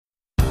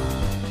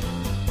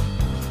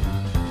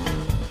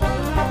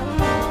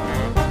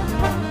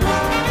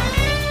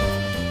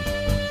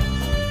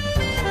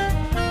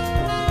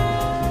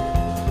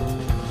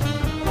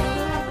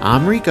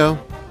I'm Rico.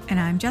 And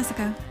I'm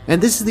Jessica.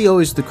 And this is the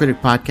Always the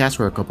Critic podcast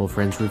where a couple of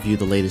friends review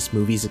the latest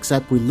movies,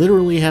 except we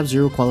literally have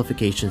zero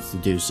qualifications to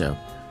do so.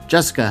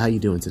 Jessica, how you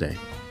doing today?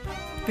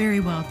 Very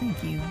well,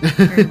 thank you.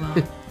 Very well.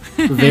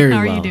 Very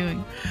How well. are you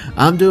doing?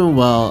 I'm doing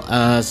well.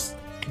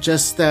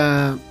 Just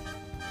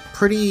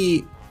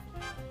pretty...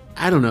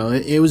 I don't know.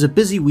 It was a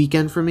busy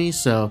weekend for me,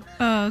 so...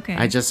 Oh, okay.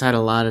 I just had a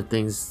lot of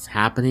things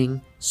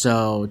happening.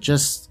 So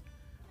just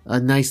a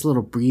nice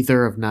little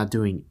breather of not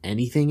doing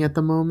anything at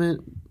the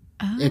moment.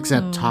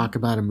 Except talk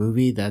about a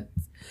movie that,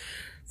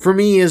 for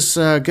me, is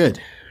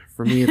good.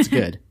 For me, it's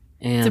good.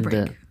 And it's a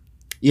break.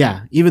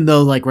 Yeah, even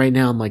though like right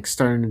now I'm like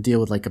starting to deal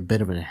with like a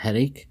bit of a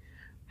headache.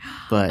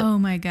 But oh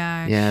my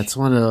gosh. Yeah, it's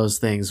one of those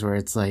things where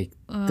it's like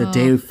the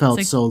day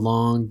felt so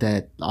long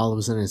that all of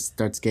a sudden it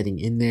starts getting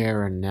in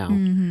there, and now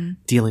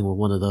dealing with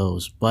one of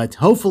those. But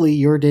hopefully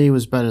your day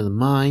was better than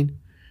mine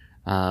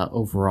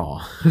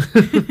overall.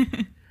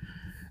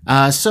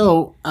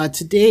 So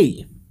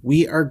today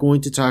we are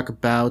going to talk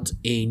about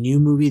a new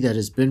movie that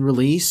has been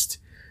released.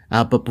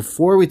 But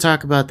before we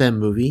talk about that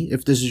movie,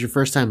 if this is your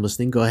first time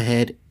listening, go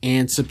ahead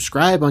and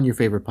subscribe on your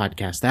favorite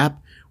podcast app.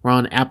 We're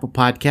on Apple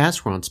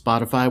Podcasts, we're on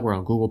Spotify, we're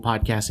on Google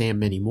Podcasts, and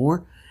many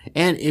more.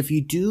 And if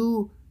you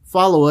do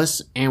follow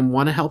us and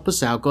want to help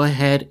us out, go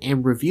ahead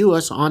and review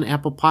us on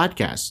Apple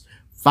Podcasts.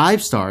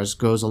 5 stars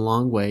goes a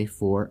long way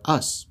for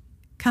us.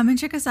 Come and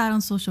check us out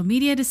on social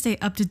media to stay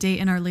up to date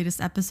in our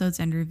latest episodes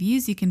and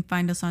reviews. You can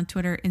find us on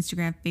Twitter,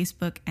 Instagram,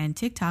 Facebook, and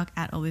TikTok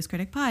at Always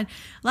Critic Pod.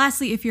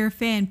 Lastly, if you're a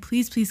fan,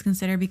 please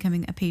consider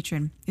becoming a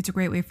patron. It's a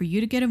great way for you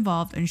to get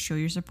involved and show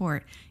your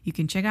support. You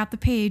can check out the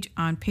page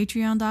on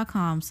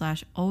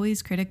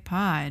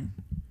patreon.com/alwayscriticpod.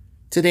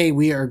 Today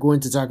we are going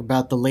to talk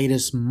about the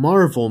latest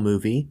Marvel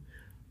movie,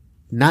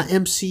 not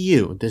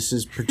MCU. This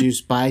is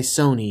produced by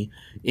Sony.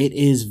 It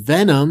is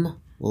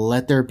Venom,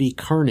 Let There Be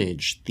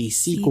Carnage, the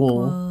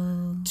sequel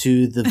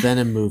to the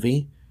Venom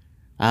movie.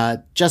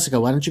 Jessica,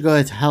 why don't you go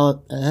ahead and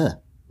tell...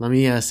 let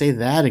me say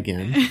that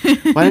again.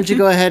 Why don't you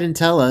go ahead and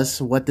tell us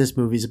what this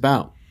movie's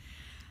about?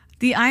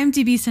 The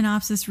IMDb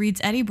synopsis reads,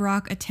 Eddie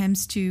Brock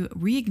attempts to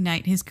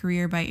reignite his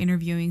career by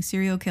interviewing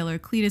serial killer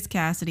Cletus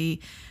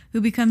Cassidy,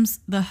 who becomes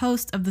the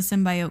host of the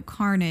symbiote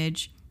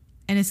Carnage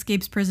and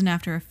escapes prison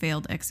after a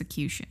failed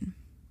execution.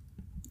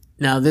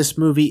 Now, this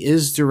movie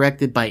is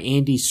directed by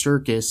Andy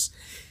Serkis,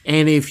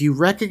 and if you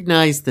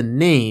recognize the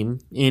name,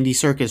 Andy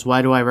Serkis,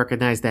 why do I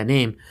recognize that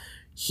name?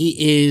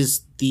 He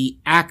is the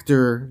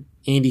actor,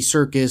 Andy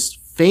Serkis,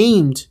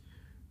 famed,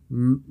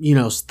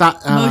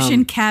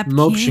 motion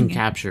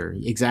capture.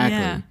 Exactly.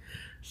 Yeah.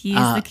 He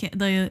is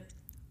the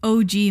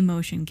OG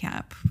motion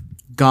cap.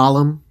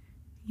 Gollum.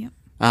 Yep.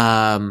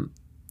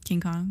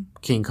 King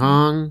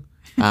Kong.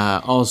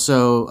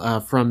 Also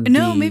from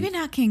maybe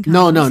not King Kong.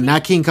 No,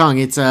 not King Kong.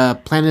 It's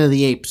Planet of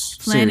the Apes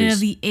Planet of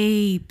the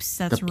Apes,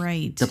 that's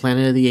right. The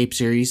Planet of the Apes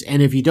series.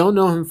 And if you don't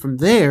know him from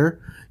there,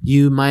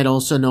 you might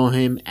also know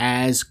him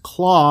as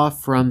Claw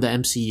from the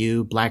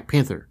MCU Black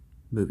Panther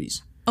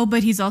movies. Oh,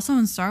 but he's also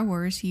in Star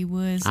Wars. He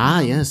was...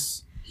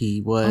 yes.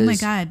 He was... Oh my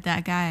god,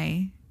 that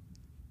guy.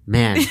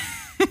 Man.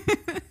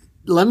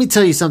 Let me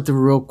tell you something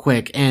real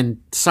quick, and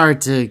sorry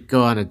to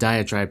go on a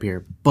diatribe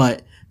here,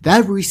 but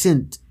that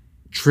recent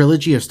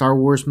trilogy of Star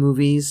Wars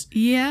movies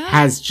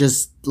has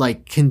just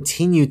like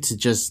continued to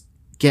just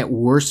get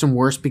worse and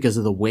worse because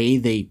of the way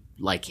they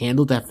like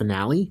handled that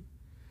finale.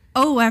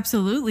 Oh,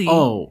 absolutely.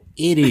 Oh,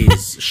 it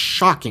is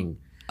shocking.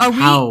 Are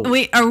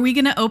we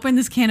gonna open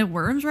this can of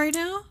worms right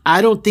now?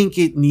 I don't think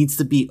it needs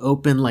to be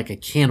open like a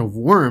can of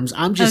worms.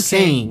 I'm just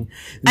saying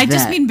I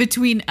just mean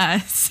between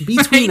us.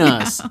 Between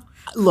us. Now.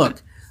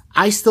 Look,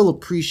 I still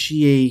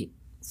appreciate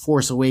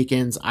Force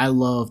Awakens. I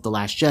love The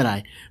Last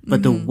Jedi,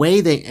 but the way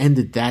they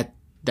ended that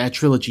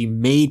trilogy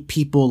made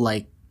people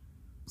like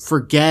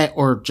forget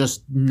or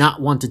just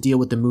not want to deal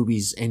with the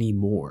movies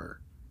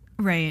anymore.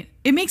 Right.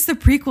 It makes the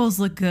prequels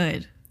look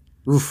good.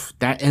 Oof,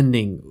 that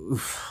ending.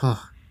 Oof,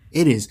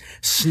 it is.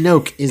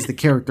 Snoke is the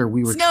character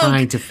we were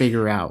trying to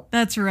figure out.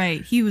 That's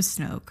right. He was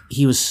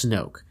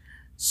Snoke.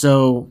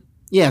 So,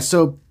 yeah,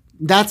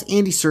 that's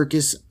Andy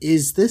Serkis.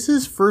 Is this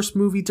his first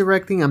movie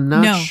directing? I'm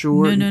not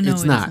sure. No,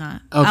 it's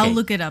not. Okay. I'll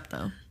look it up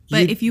though.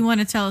 But if you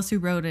want to tell us who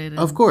wrote it.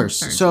 Of course.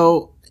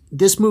 So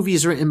this movie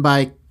is written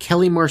by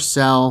Kelly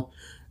Marcel,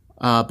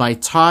 by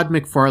Todd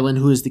McFarlane,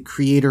 who is the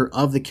creator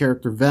of the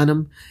character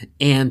Venom,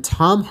 and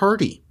Tom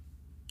Hardy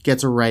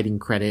gets a writing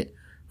credit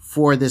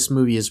for this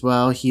movie as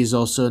well. He is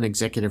also an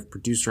executive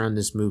producer on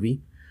this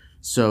movie.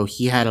 So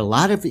he had a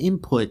lot of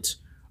input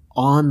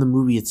on the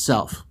movie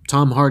itself.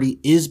 Tom Hardy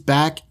is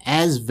back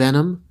as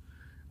Venom,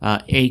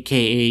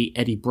 aka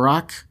Eddie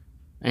Brock.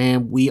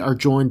 And we are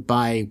joined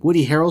by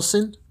Woody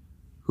Harrelson,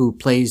 who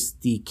plays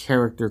the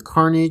character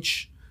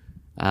Carnage,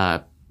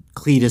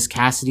 Cletus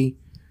Cassidy.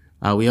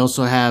 We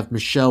also have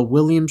Michelle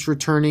Williams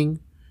returning,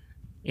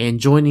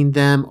 and joining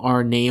them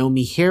are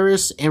Naomi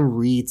Harris and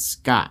Reed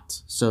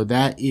Scott. So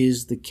that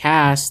is the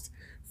cast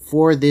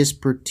for this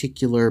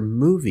particular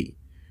movie,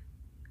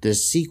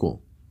 this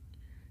sequel.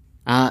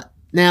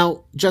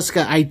 Now,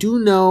 Jessica, I do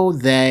know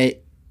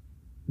that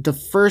the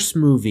first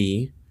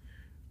movie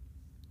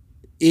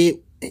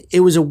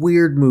it was a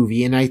weird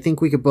movie, and I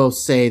think we could both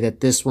say that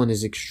this one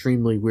is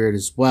extremely weird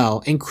as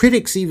well. And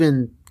critics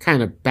even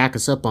kind of back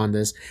us up on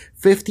this.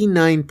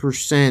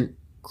 59%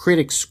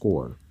 critic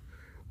score.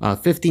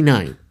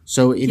 59.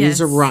 So it is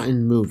a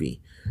rotten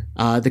movie.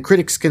 The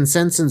critics'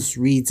 consensus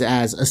reads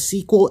as a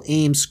sequel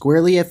aimed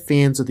squarely at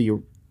fans of the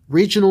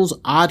original's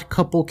odd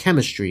couple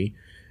chemistry.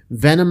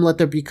 Venom Let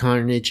There Be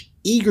Carnage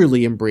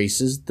eagerly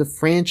embraces the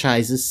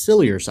franchise's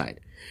sillier side.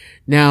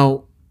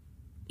 Now,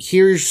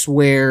 here's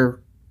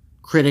where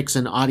critics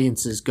and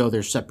audiences go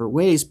their separate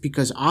ways,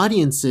 because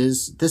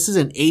audiences, this is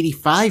an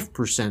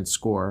 85%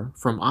 score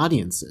from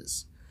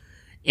audiences.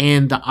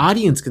 And the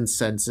audience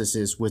consensus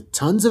is, with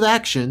tons of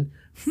action,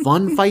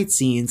 fun fight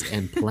scenes,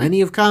 and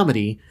plenty of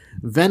comedy,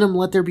 Venom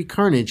Let There Be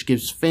Carnage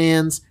gives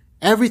fans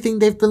everything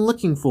they've been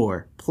looking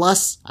for,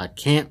 plus a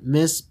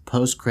can't-miss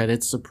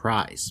post-credits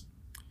surprise.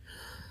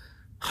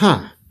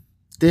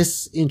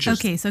 This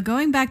interesting. Okay, so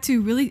going back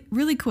to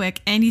really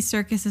quick, Andy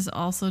Serkis has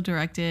also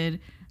directed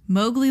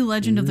Mowgli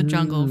Legend of the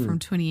Jungle from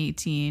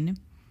 2018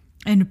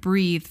 and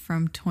Breathe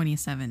from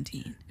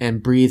 2017.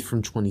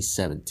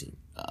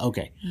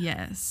 Okay.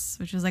 Yes,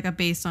 which is like a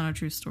based on a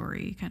true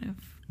story kind of.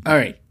 All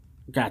right.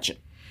 Gotcha.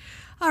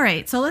 All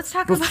right, so let's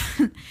talk about...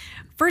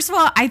 First of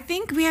all, I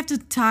think we have to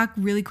talk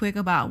really quick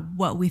about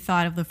what we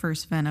thought of the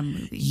first Venom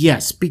movie.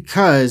 Yes,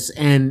 because,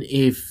 and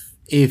if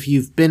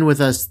you've been with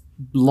us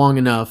long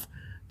enough,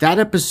 that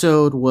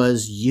episode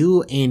was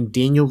you and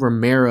Daniel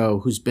Romero,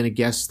 who's been a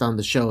guest on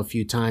the show a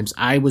few times.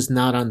 I was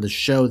not on the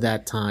show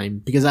that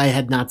time because I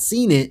had not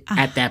seen it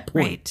at that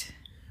point. Right.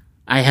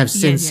 I have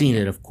since seen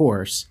it, of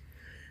course.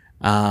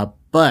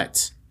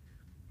 But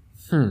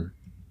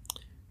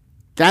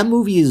that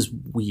movie is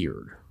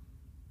weird.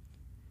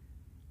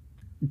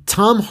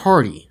 Tom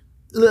Hardy.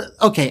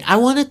 Okay, I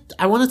want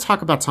to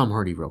talk about Tom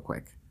Hardy real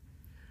quick.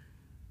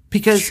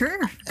 Because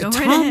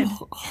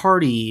Tom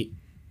Hardy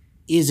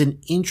is an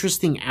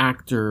interesting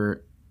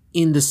actor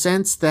in the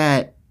sense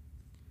that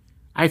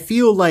I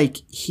feel like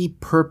he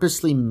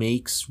purposely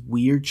makes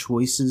weird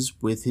choices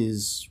with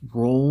his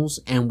roles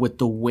and with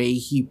the way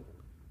he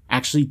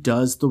actually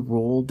does the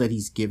role that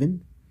he's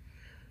given.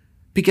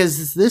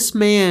 Because this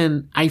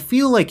man, I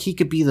feel like he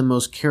could be the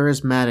most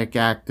charismatic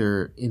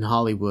actor in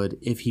Hollywood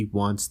if he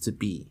wants to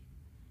be.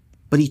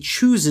 But he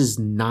chooses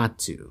not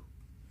to.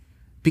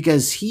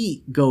 Because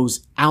he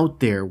goes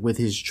out there with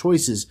his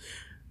choices.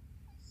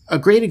 A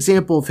great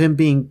example of him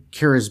being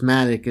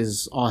charismatic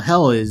as all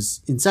hell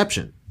is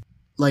Inception.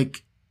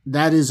 Like,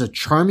 that is a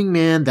charming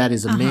man. That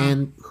is a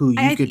man who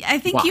I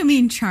think watch. You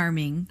mean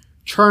charming.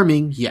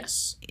 Charming,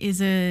 yes.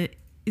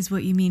 Is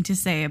what you mean to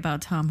say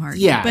about Tom Hardy.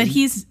 Yeah. But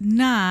he's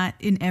not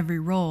in every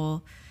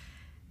role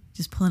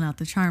just pulling out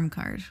the charm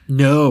card.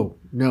 No.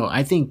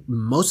 I think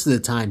most of the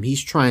time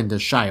he's trying to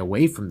shy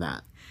away from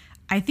that.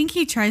 I think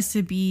he tries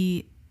to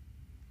be...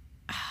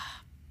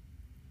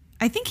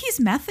 I think he's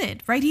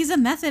method, right? He's a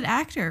method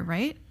actor,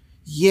 right?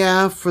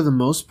 Yeah, for the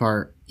most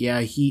part.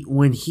 Yeah,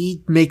 when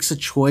he makes a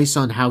choice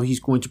on how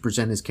he's going to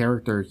present his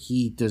character,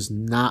 he does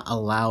not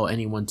allow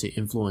anyone to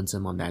influence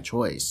him on that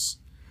choice.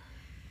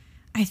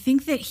 I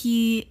think that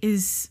he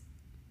is,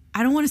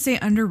 I don't want to say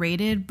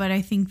underrated, but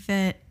I think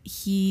that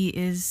he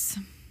is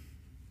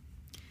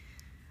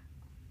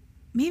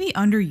maybe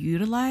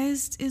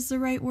underutilized is the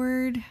right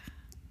word.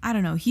 I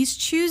don't know. He's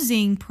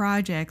choosing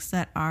projects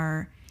that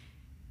are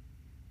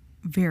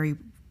very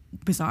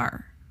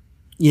bizarre.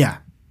 Yeah.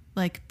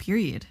 Like,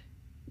 period.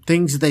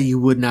 Things that you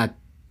would not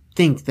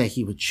think that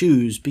he would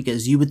choose,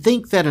 because you would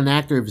think that an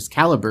actor of his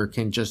caliber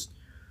can just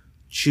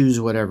choose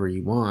whatever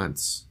he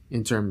wants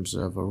in terms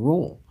of a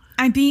role.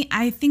 I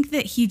think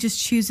that he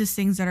just chooses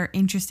things that are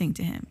interesting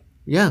to him.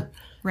 Yeah.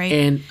 Right?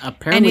 And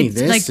apparently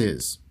this like,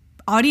 is...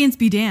 Audience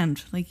be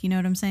damned. Like, you know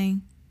what I'm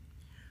saying?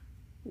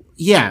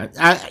 Yeah,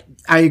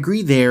 I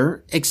agree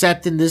there,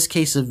 except in this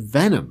case of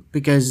Venom,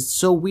 because it's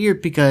so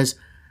weird because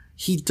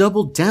he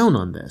doubled down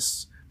on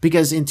this.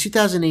 Because in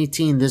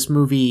 2018, this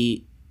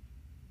movie,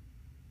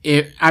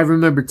 I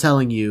remember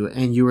telling you,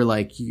 and you were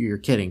like, you're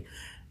kidding,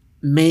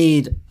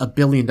 made $1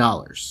 billion.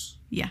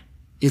 Yeah.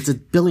 It's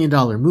 $1 billion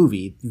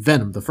movie,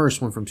 Venom, the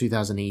first one from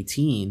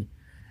 2018.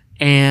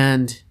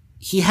 And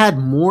he had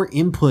more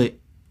input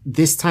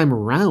this time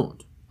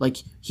around. Like,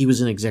 he was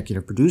an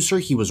executive producer,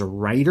 he was a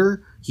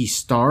writer, he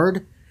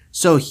starred.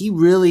 So he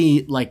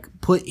really, like,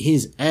 put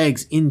his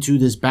eggs into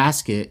this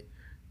basket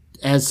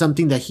as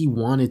something that he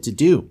wanted to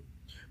do.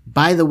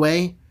 By the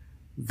way,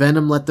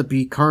 Venom Let There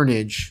Be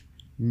Carnage,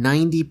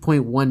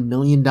 $90.1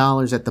 million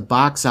at the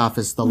box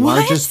office, the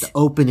largest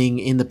opening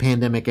in the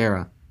pandemic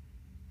era.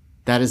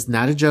 That is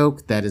not a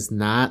joke. That is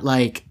not,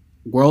 like,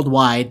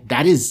 worldwide.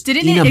 That is in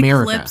America. Didn't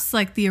it eclipse,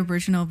 like, the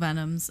original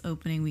Venom's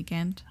opening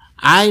weekend?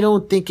 I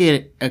don't think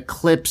it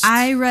eclipsed.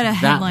 I read a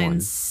headline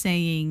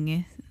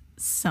saying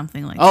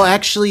something like that. Oh,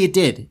 actually it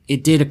did.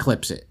 It did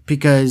eclipse it.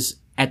 Because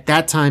at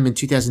that time in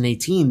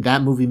 2018,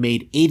 that movie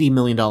made $80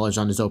 million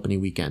on his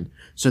opening weekend.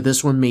 So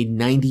this one made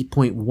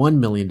 $90.1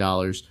 million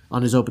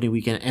on his opening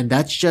weekend. And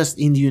that's just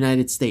in the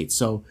United States.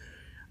 So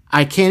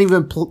I can't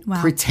even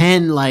Wow.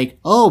 pretend like,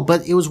 oh,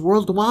 but it was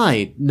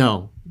worldwide.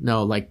 No,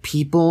 like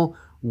people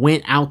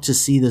went out to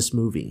see this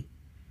movie.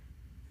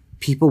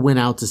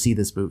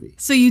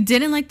 So you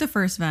didn't like the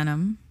first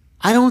Venom?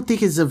 I don't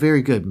think it's a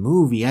very good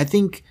movie. I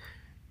think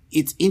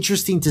it's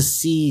interesting to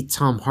see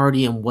Tom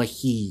Hardy and what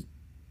he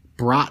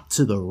brought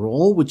to the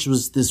role, which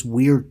was this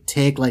weird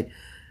take. Like,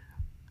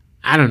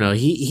 I don't know.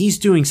 He's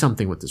doing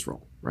something with this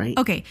role, right?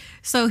 Okay,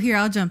 so here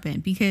I'll jump in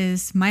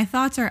because my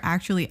thoughts are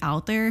actually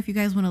out there if you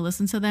guys want to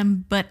listen to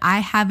them, but I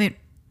haven't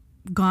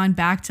gone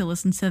back to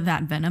listen to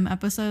that Venom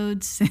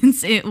episode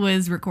since it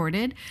was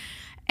recorded.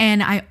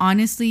 And I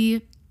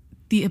honestly,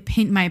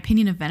 my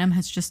opinion of Venom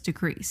has just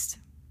decreased.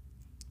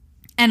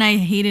 And I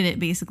hated it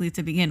basically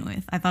to begin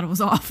with. I thought it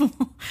was awful.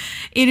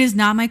 It is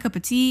not my cup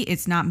of tea.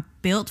 It's not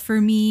built for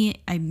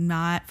me. I'm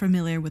not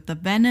familiar with the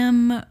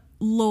Venom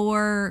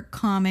lore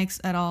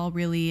comics at all,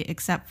 really,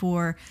 except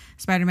for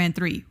Spider-Man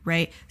 3,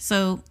 right?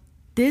 So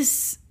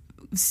this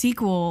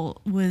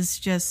sequel was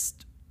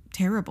just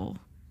terrible.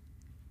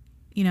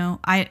 You know,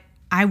 I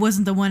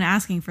wasn't the one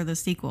asking for the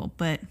sequel,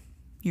 but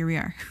here we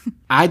are.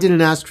 I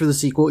didn't ask for the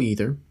sequel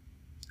either.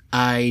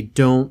 I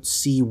don't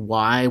see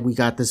why we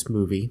got this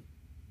movie,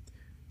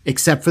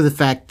 except for the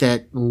fact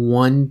that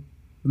 $1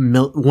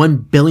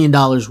 billion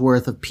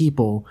worth of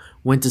people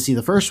went to see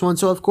the first one.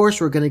 So of course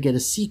we're going to get a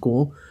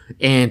sequel,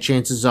 and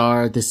chances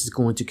are this is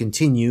going to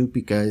continue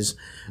because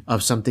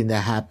of something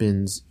that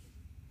happens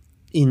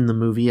in the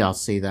movie. I'll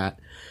say that.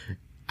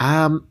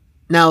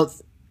 Now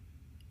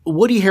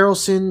Woody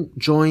Harrelson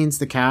joins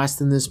the cast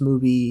in this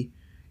movie,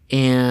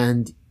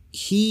 and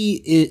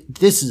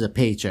this is a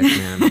paycheck,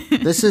 man.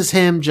 This is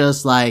him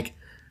just like,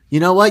 you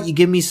know what? You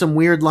give me some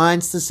weird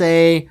lines to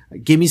say,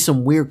 give me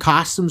some weird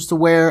costumes to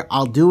wear.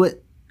 I'll do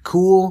it.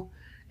 Cool.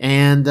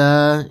 And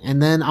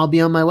then I'll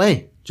be on my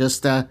way.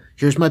 Just,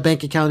 here's my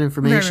bank account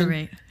information.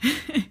 Right.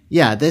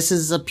 Yeah, this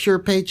is a pure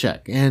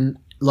paycheck. And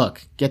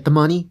look, get the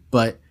money,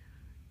 but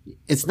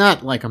it's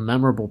not like a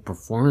memorable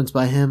performance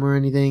by him or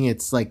anything.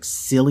 It's like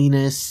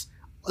silliness.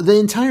 The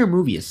entire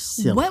movie is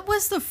silly. What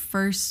was the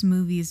first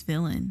movie's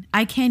villain?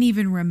 I can't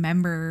even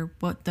remember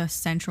what the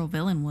central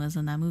villain was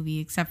in that movie,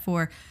 except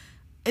for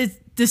the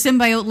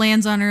symbiote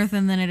lands on Earth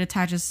and then it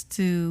attaches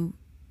to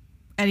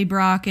Eddie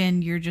Brock,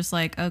 and you're just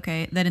like,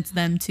 okay, then it's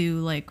them two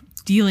like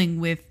dealing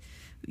with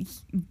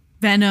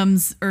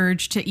Venom's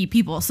urge to eat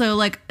people. So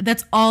like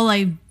that's all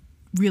I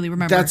really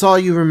remember. That's all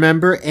you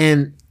remember,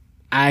 and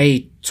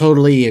I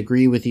totally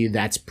agree with you.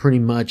 That's pretty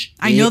much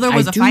I know there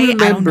was a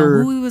fight. I don't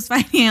know who he was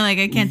fighting. Like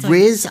I can't tell.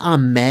 Riz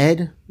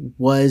Ahmed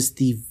was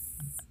the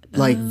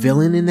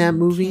villain in that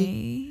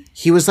movie.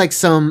 He was like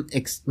some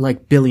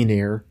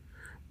billionaire,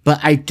 but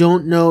I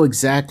don't know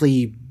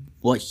exactly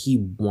what he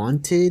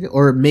wanted,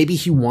 or maybe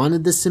he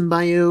wanted the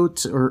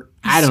symbiote, or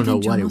I don't know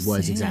what it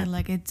was exactly.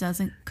 Like it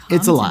doesn't come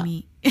it's a lot. to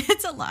me.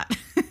 It's a lot.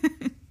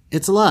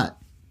 It's a lot.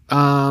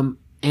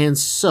 And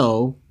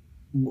so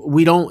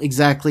we don't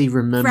exactly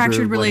remember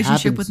fractured what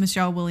relationship happens. with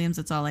Michelle Williams.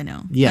 That's all I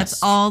know. Yes.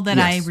 That's all that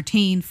I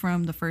retained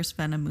from the first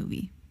Venom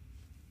movie.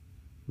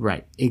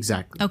 Right.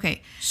 Exactly.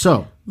 Okay.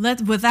 So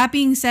with that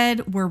being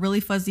said, we're really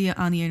fuzzy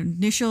on the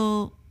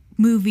initial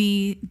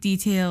movie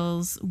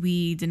details.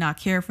 We did not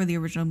care for the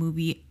original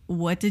movie.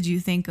 What did you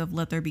think of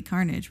Let There Be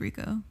Carnage,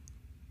 Rico?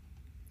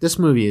 This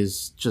movie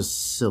is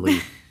just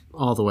silly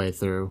all the way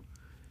through.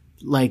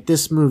 Like,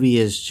 this movie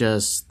is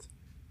just,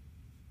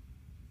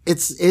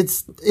 it's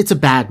a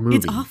bad movie.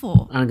 It's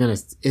awful.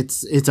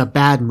 It's a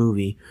bad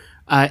movie.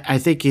 I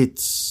think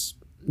it's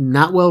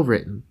not well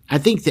written. I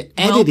think the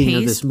editing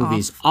of this movie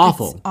is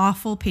awful. It's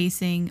awful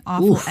pacing,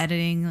 awful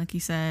editing, like you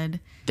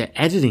said. The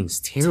editing's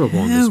terrible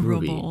in this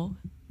movie.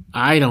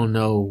 I don't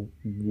know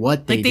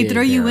what they did. Like, they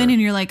throw you in and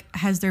you're like,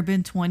 has there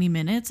been 20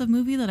 minutes of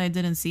movie that I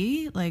didn't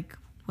see? Like,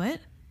 what?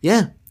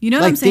 Yeah. You know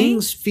what I'm saying?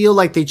 Things feel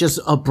like they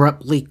just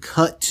abruptly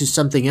cut to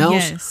something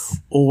else. Yes.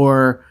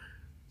 Or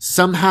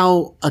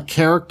somehow a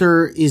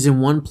character is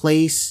in one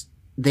place,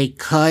 they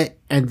cut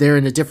and they're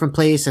in a different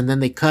place, and then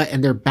they cut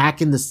and they're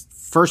back in the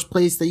first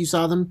place that you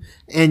saw them.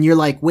 And you're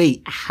like,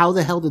 wait, how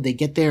the hell did they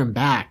get there and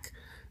back?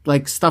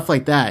 Like, stuff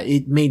like that.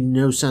 It made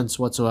no sense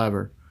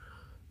whatsoever.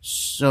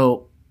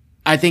 So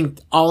I think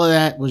all of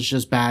that was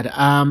just bad.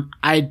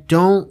 I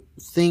don't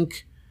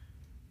think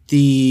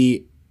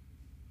the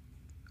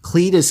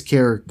Cletus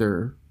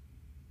character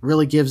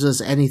really gives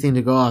us anything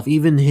to go off.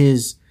 Even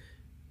his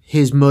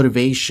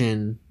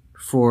motivation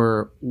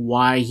for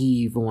why he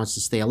even wants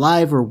to stay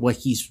alive, or what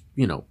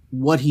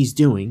he's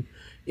doing,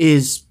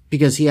 is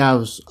because he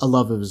has a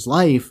love of his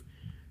life.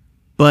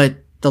 But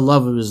the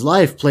love of his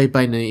life, played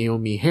by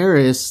Naomi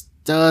Harris,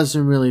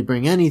 doesn't really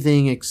bring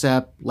anything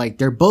except, like,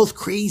 they're both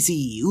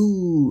crazy.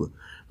 Ooh.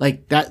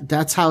 Like,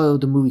 that's how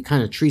the movie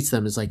kind of treats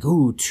them. It's like,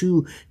 ooh,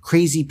 two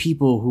crazy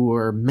people who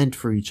are meant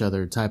for each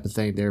other type of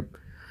thing. They're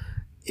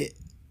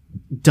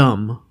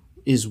dumb,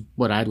 is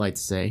what I'd like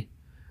to say.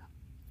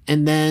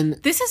 And then...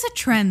 This is a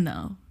trend,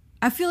 though.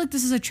 I feel like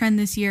this is a trend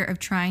this year of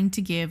trying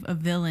to give a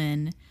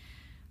villain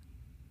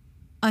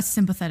a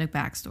sympathetic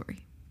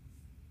backstory.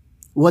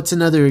 What's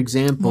another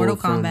example? Mortal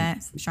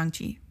Kombat,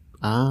 Shang-Chi.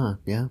 Ah,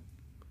 yeah.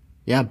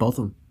 Yeah, both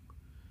of them.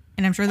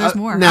 And I'm sure there's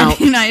more. Now,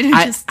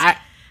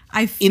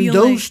 I feel in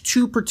those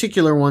two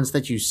particular ones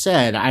that you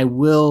said, I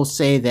will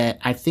say that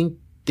I think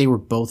they were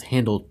both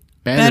handled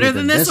better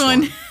than this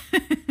one.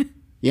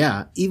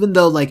 Yeah, even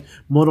though like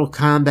Mortal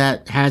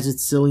Kombat has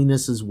its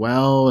silliness as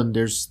well, and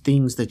there's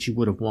things that you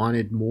would have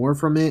wanted more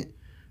from it,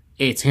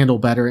 it's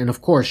handled better. And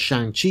of course,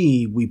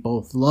 Shang-Chi, we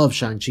both love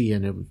Shang-Chi,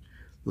 and it was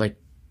like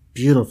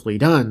beautifully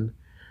done.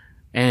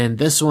 And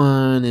this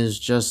one is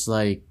just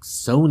like,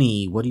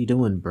 Sony, what are you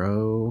doing,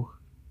 bro?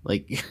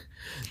 Like,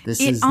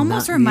 it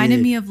almost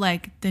reminded me of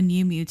like the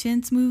New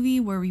Mutants movie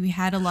where we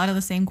had a lot of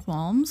the same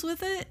qualms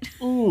with it.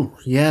 Oh,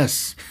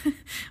 yes.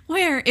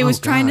 Where it was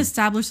trying to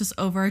establish this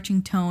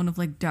overarching tone of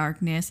like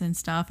darkness and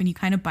stuff, and you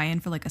kind of buy in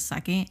for like a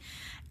second.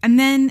 And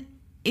then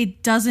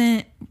it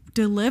doesn't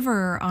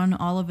deliver on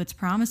all of its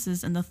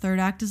promises, and the third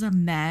act is a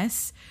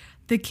mess.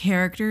 The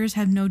characters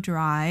have no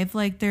drive.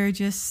 Like, they're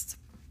just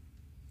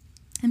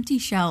empty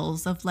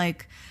shells of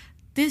like,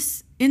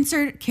 this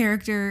insert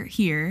character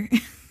here.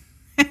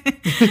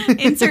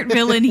 Insert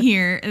villain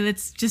here.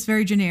 It's just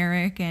very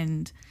generic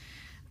and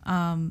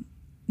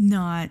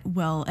not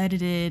well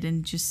edited,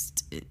 and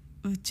just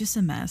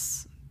a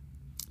mess.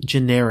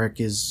 Generic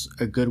is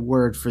a good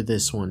word for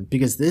this one,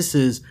 because this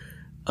is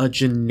a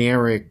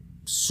generic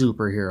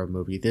superhero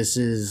movie. This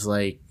is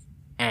like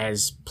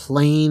as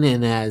plain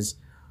and as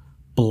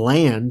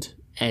bland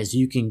as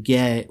you can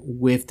get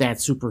with that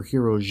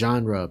superhero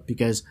genre,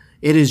 because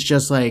it is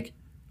just like,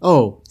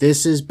 oh,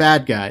 this is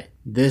bad guy,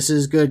 this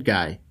is good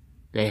guy.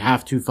 They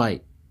have to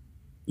fight,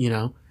 you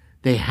know,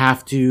 they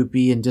have to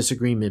be in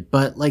disagreement,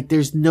 but like,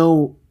 there's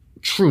no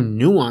true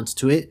nuance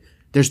to it.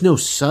 There's no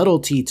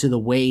subtlety to the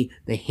way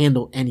they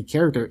handle any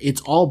character. It's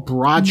all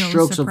broad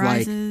strokes of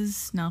like,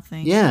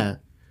 nothing. Yeah.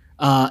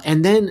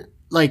 And then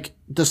like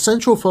the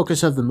central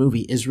focus of the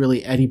movie is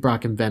really Eddie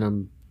Brock and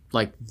Venom,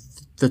 like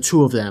the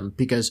two of them,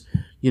 because,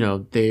 you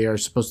know, they are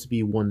supposed to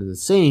be one and the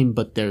same,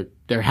 but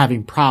they're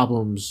having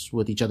problems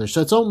with each other.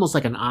 So it's almost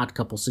like an odd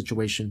couple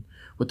situation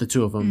with the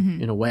two of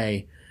them in a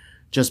way,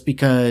 just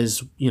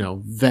because, you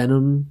know,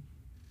 Venom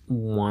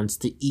wants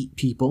to eat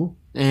people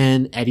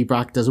and Eddie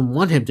Brock doesn't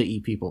want him to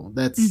eat people.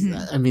 That's,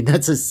 I mean,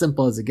 that's as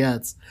simple as it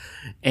gets.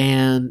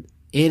 And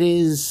it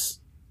is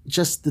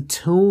just, the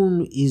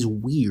tone is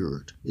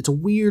weird. It's a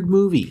weird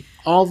movie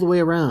all the way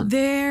around.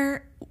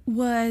 There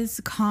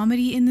was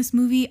comedy in this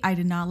movie. I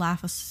did not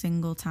laugh a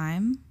single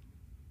time.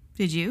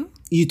 Did you?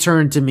 You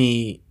turned to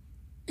me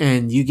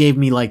and you gave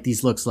me like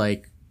these looks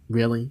like,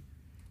 really?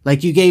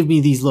 Like, you gave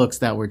me these looks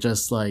that were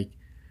just like,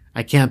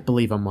 I can't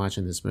believe I'm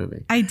watching this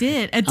movie. I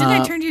did. I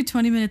turned to you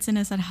 20 minutes in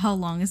and said, how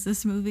long is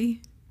this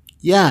movie?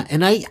 Yeah,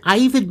 and I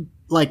even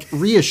like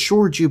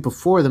reassured you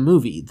before the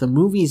movie. The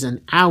movie's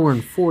an hour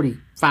and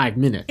 45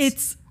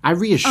 minutes. I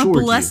reassured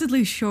you.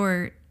 Blessedly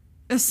short.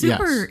 A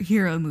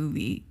superhero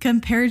movie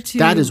compared to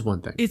that is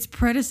one thing. Its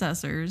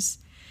predecessors,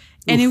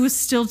 and it was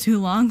still too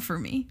long for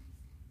me.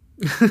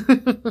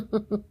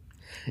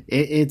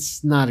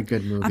 It's not a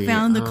good movie. I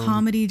found the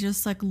comedy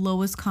just like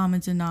lowest common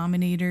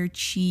denominator,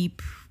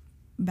 cheap,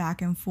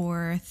 back and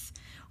forth,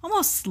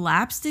 almost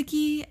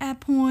slapsticky at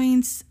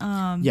points.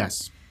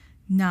 Yes.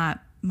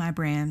 Not my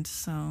brand,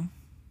 so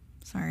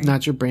sorry.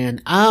 Not your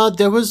brand.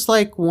 There was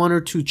like one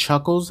or two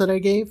chuckles that I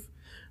gave,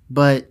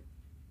 but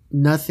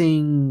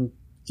nothing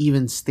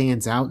even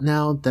stands out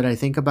now that I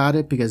think about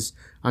it, because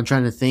I'm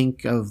trying to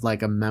think of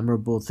like a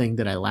memorable thing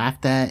that I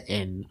laughed at,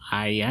 and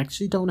I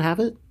actually don't have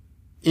it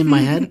in my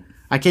head.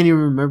 I can't even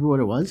remember what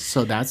it was,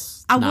 so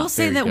that's I will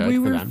say that we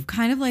were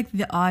kind of like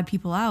the odd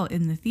people out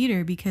in the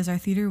theater, because our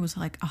theater was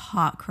like a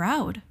hot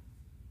crowd.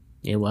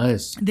 It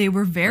was. They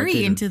were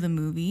very into the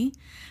movie.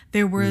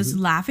 There was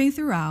laughing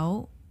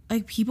throughout.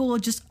 Like, people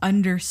just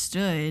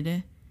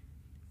understood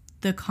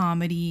the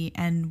comedy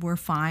and were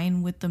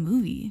fine with the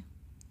movie.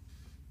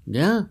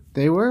 Yeah,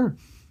 they were.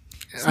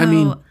 So, I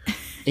mean,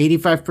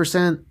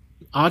 85%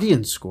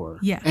 audience score.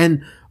 Yeah.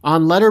 And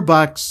on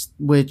Letterboxd,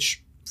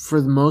 which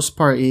for the most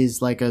part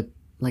is like a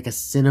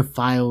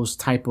cinephiles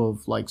type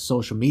of like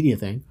social media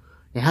thing,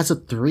 it has a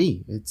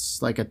 3.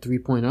 It's like a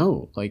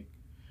 3.0. Like,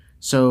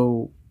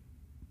 so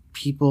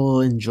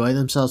people enjoy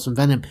themselves from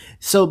Venom.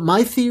 So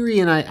my theory,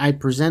 and I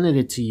presented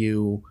it to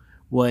you,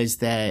 was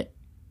that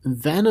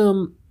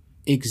Venom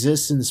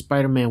exists in the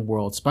Spider-Man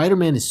world.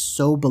 Spider-Man is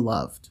so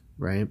beloved,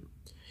 right,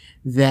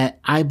 that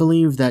I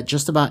believe that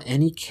just about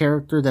any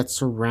character that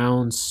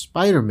surrounds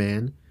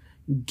Spider-Man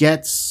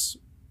gets,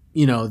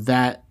 you know,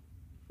 that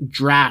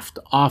draft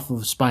off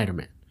of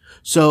Spider-Man.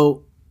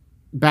 So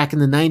back in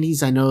the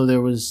 90s, I know there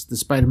was the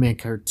Spider-Man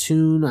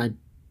cartoon.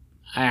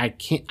 I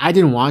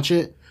didn't watch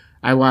it.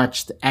 I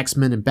watched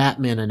X-Men and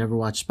Batman. I never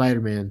watched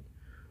Spider-Man.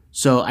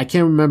 So I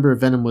can't remember if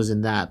Venom was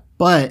in that.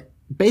 But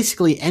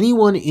basically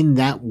anyone in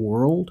that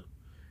world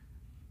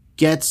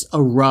gets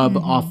a rub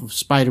off of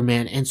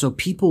Spider-Man. And so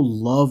people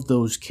love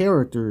those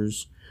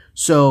characters.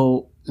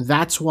 So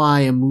that's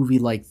why a movie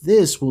like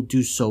this will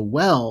do so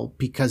well.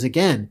 Because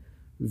again,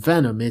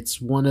 Venom, it's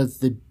one of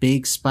the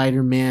big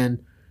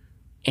Spider-Man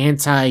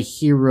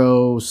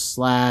anti-hero /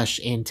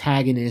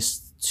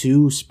 antagonist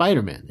to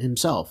Spider-Man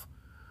himself.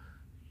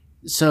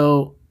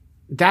 So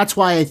that's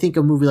why I think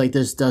a movie like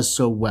this does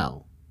so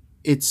well.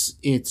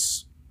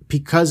 It's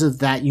because of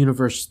that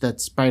universe that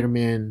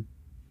Spider-Man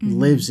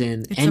lives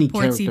in. It any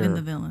supports character. even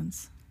the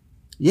villains.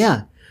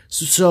 Yeah.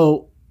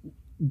 So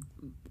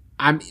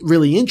I'm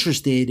really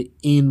interested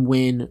in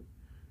when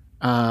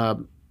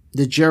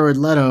the Jared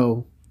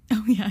Leto.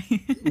 Oh, yeah.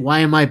 Why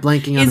am I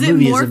blanking on Is the it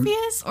movie?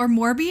 Morpheus or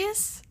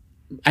Morbius?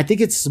 I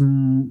think it's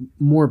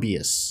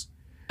Morbius.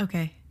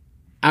 Okay.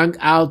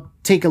 I'll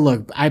take a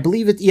look. I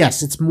believe it.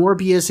 Yes, it's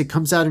Morbius. It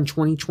comes out in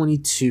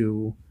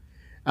 2022.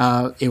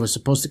 It was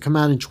supposed to come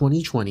out in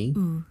 2020,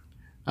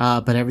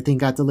 but everything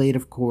got delayed,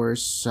 of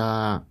course.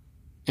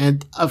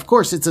 And of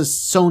course, it's a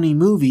Sony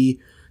movie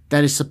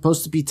that is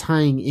supposed to be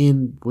tying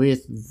in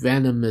with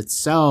Venom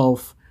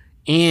itself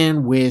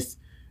and with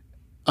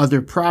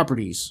other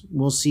properties.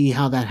 We'll see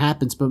how that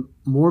happens. But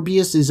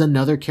Morbius is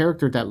another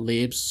character that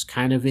lives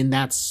kind of in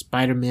that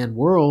Spider-Man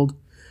world.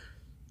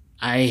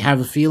 I have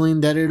a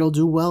feeling that it'll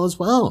do well as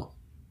well.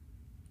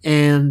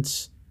 And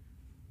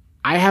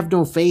I have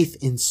no faith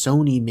in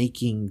Sony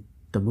making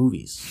the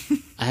movies.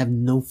 I have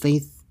no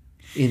faith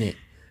in it.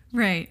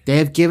 Right. They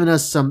have given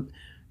us some...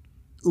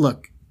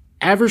 Look,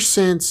 ever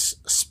since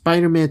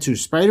Spider-Man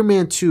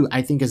 2,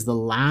 I think is the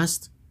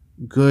last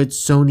good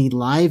Sony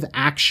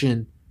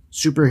live-action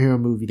superhero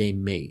movie they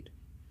made.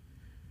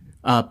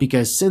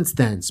 Because since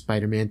then,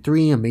 Spider-Man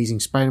 3, Amazing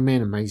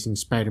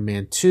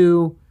Spider-Man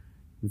 2,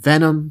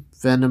 Venom,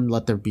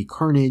 Let There Be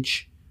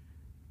Carnage.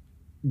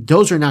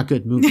 Those are not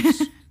good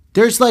movies.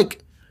 There's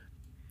like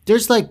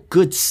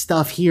good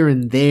stuff here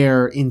and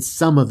there in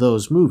some of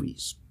those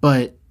movies,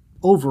 but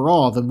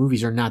overall the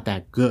movies are not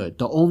that good.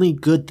 The only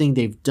good thing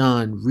they've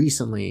done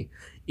recently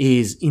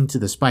is Into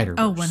the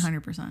Spider-Verse. Oh,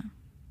 100%.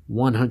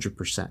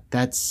 100%.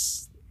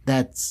 That's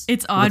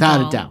it's oddball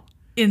without a doubt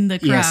in the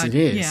crowd. Yes, it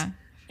is. Yeah.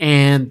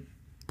 And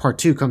part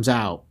 2 comes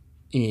out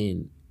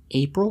in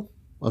April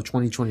of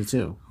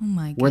 2022. Oh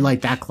my god. We're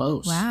like that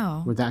close.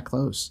 Wow. We're that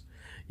close.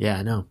 Yeah,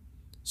 I know.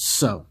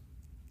 So,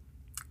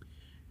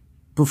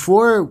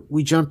 before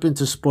we jump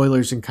into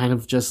spoilers and kind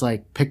of just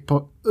like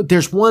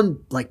there's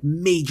one like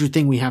major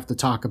thing we have to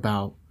talk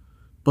about,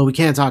 but we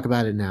can't talk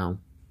about it now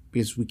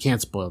because we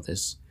can't spoil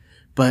this.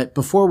 But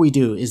before we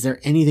do, is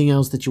there anything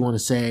else that you want to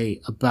say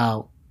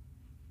about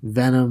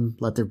Venom,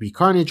 Let There Be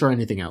Carnage, or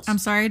anything else? I'm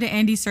sorry to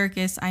Andy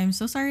Serkis. I am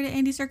so sorry to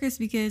Andy Serkis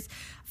because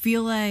I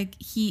feel like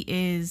he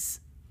is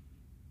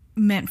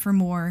meant for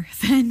more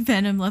than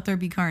Venom, Let There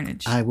Be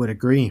Carnage. I would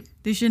agree.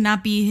 This should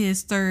not be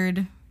his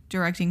third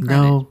directing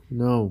credit.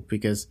 No,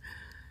 because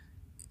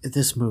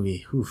this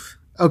movie, oof.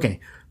 Okay,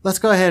 let's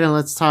go ahead and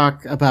let's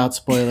talk about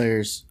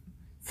spoilers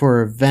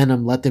for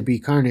Venom, Let There Be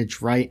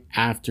Carnage right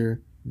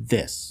after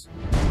this.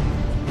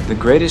 The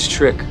greatest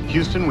trick.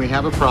 Houston, we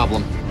have a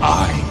problem.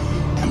 I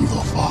am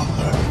your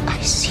father. I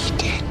see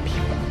dead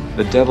people.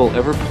 The devil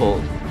ever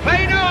pulled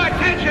Pay no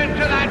attention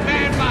to that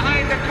man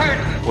behind the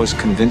curtain. was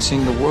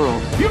convincing the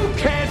world You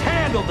can't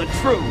handle the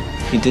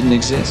truth. he didn't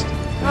exist.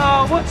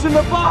 Oh, what's in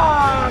the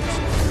box?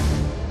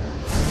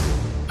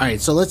 All right,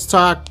 so let's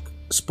talk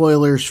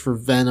spoilers for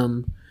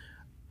Venom.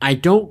 I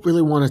don't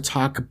really want to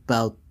talk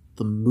about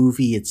the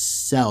movie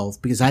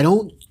itself because I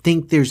don't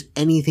think there's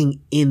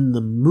anything in the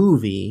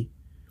movie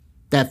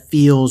that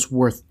feels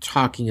worth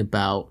talking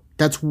about,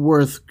 that's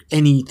worth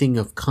anything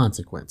of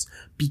consequence,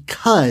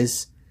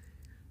 because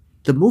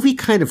the movie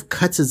kind of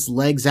cuts its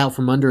legs out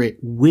from under it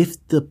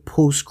with the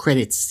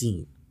post-credits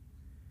scene.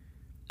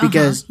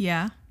 Because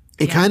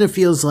it kind of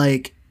feels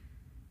like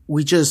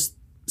we just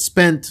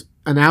spent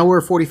an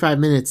hour, 45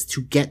 minutes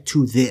to get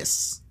to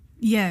this.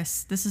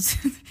 Yes, this is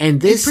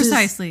and this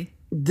precisely.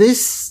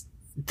 This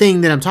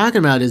thing that I'm talking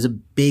about is a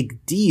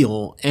big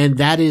deal, and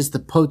that is the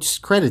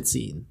post-credit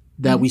scene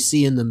that we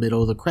see in the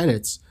middle of the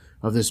credits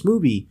of this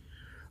movie.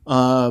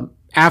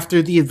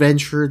 After the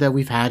adventure that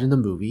we've had in the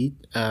movie,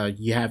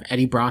 you have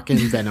Eddie Brock and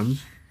Venom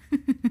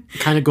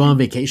kind of go on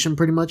vacation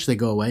pretty much. They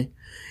go away.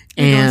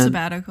 They go on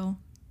sabbatical.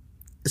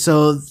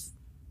 So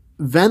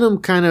Venom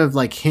kind of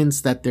like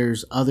hints that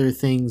there's other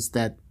things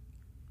that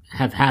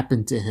have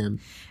happened to him.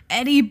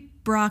 Eddie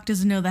Brock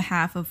doesn't know the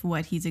half of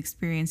what he's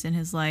experienced in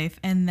his life,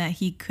 and that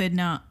he could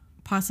not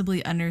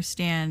possibly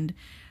understand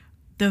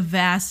the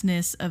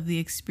vastness of the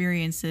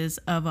experiences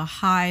of a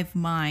hive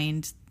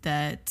mind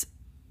that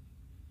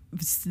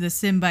the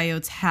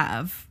symbiotes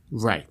have.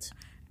 Right.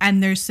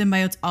 And there's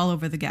symbiotes all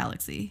over the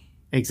galaxy.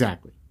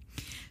 Exactly.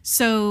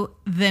 So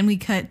then we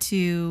cut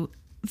to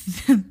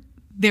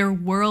their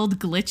world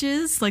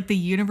glitches, like the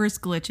universe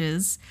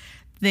glitches.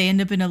 They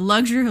end up in a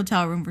luxury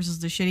hotel room versus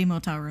the shitty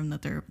motel room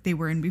that they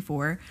were in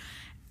before.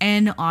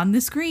 And on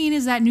the screen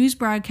is that news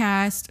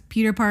broadcast.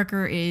 Peter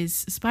Parker is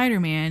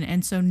Spider-Man.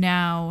 And so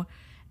now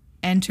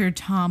enter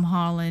Tom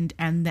Holland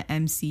and the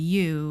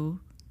MCU.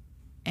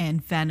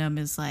 And Venom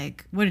is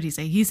like, what did he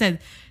say? He said,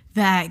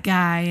 that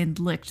guy, and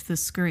licked the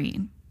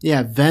screen.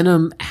 Yeah,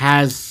 Venom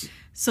has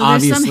So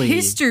there's some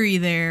history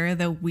there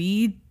that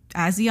we,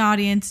 as the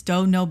audience,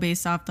 don't know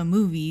based off the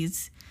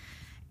movies.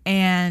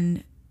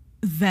 and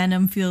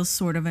Venom feels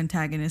sort of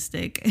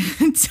antagonistic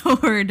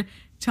toward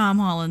Tom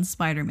Holland's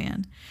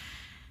Spider-Man.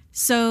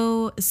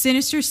 So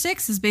Sinister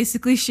Six is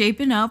basically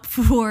shaping up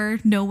for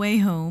No Way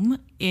Home.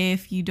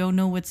 If you don't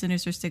know what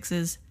Sinister Six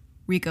is,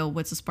 Rico,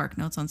 what's the Spark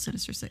Notes on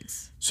Sinister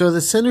Six? So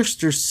the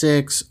Sinister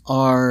Six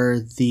are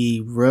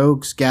the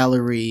rogues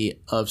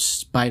gallery of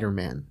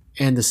Spider-Man.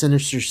 And the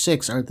Sinister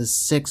Six are the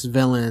 6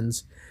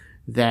 villains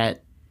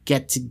that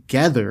get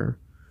together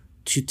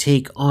to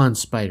take on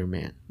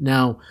Spider-Man.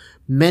 Now,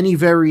 many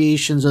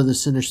variations of the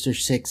Sinister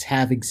Six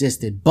have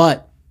existed,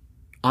 but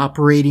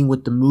operating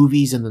with the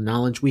movies and the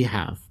knowledge we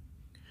have,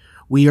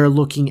 we are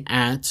looking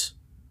at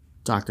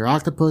Dr.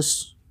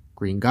 Octopus,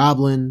 Green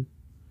Goblin,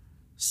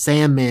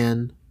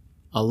 Sandman,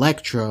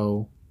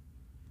 Electro,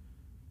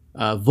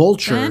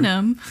 Vulture,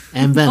 Venom.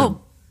 and Venom.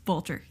 Oh,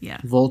 Vulture, yeah.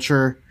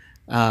 Vulture,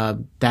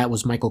 that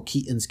was Michael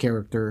Keaton's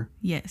character.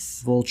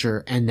 Yes.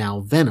 Vulture, and now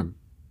Venom.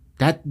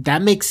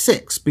 That makes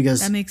 6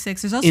 because That makes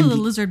 6. There's also the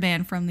Lizard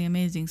Man from The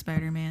Amazing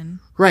Spider-Man.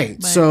 right.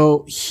 But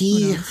So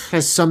he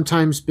has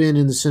sometimes been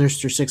in the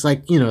Sinister Six.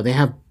 Like, they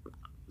have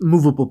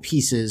movable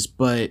pieces,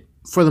 but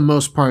for the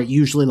most part,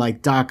 usually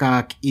like Doc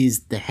Ock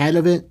is the head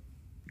of it.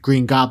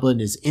 Green Goblin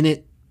is in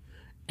it.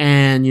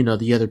 And,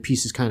 the other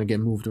pieces kind of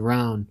get moved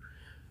around.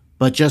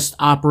 But just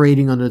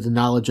operating under the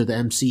knowledge of the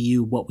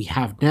MCU, what we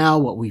have now,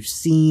 what we've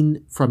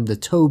seen from the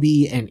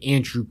Tobey and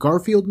Andrew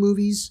Garfield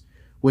movies,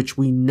 which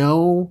we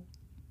know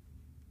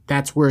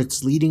that's where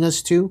it's leading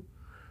us to.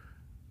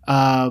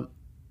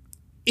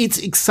 It's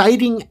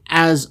exciting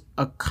as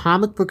a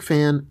comic book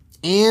fan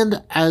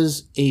and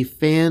as a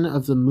fan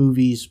of the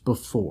movies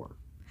before.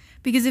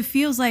 Because it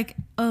feels like,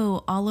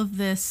 all of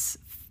this,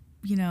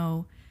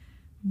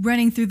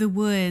 running through the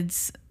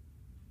woods,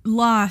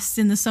 lost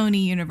in the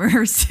Sony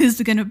universe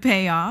is going to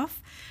pay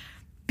off.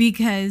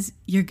 Because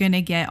you're going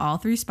to get all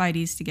 3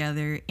 Spideys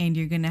together and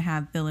you're going to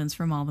have villains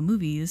from all the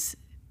movies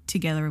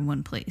together in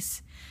one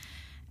place.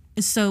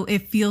 So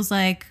it feels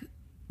like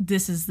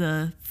this is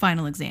the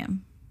final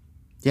exam.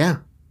 Yeah.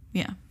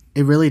 Yeah.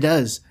 It really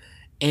does.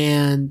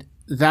 And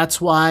that's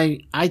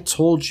why I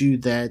told you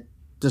that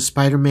the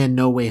Spider-Man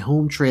No Way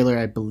Home trailer,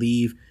 I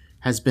believe,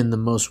 has been the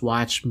most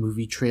watched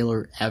movie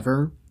trailer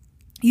ever.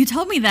 You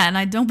told me that and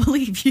I don't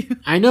believe you.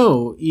 I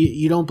know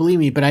you don't believe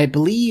me, but I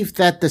believe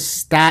that the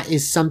stat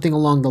is something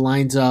along the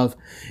lines of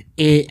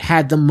it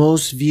had the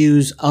most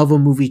views of a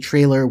movie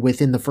trailer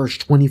within the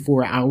first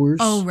 24 hours.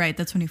 Oh, right.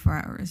 The 24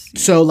 hours. Yeah.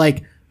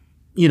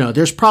 So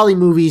there's probably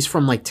movies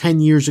from like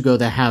 10 years ago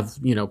that have,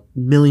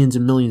 millions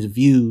and millions of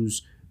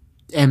views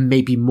and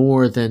maybe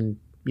more than,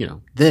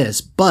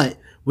 this, but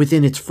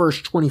within its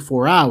first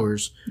 24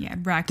 hours. Yeah, it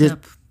racked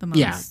up the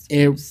most.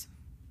 Yeah,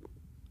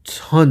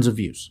 tons of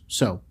views.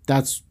 So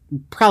that's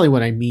probably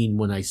what I mean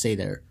when I say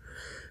there.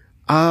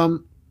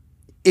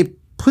 It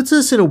puts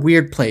us in a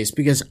weird place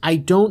because I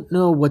don't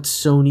know what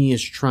Sony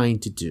is trying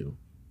to do.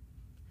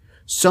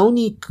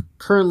 Sony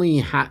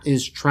currently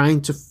is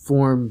trying to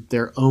form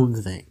their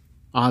own thing.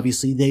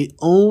 Obviously, they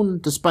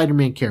own the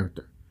Spider-Man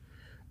character.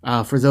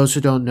 For those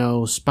who don't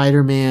know,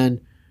 Spider-Man,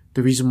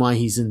 the reason why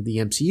he's in the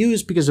MCU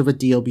is because of a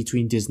deal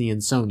between Disney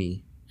and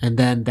Sony. And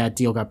then that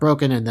deal got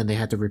broken and then they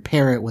had to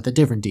repair it with a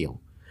different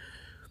deal.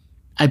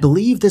 I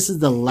believe this is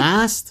the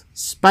last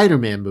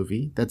Spider-Man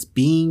movie that's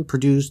being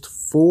produced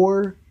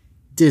for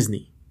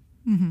Disney,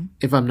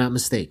 if I'm not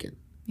mistaken.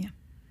 Yeah.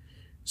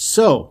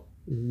 So,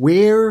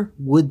 where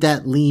would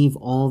that leave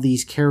all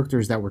these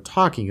characters that we're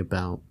talking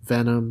about?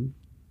 Venom,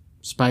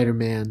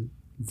 Spider-Man,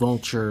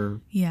 Vulture.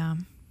 Yeah.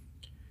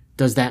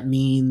 Does that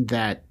mean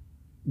that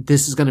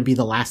this is going to be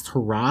the last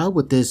hurrah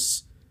with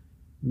this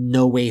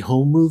No Way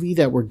Home movie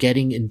that we're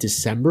getting in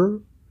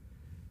December?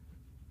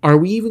 Are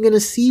we even going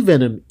to see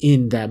Venom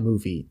in that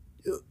movie?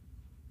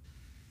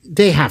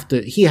 He has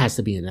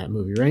to be in that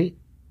movie, right?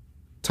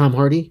 Tom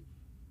Hardy?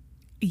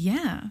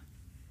 Yeah.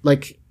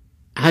 Like,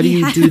 how do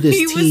you do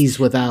this tease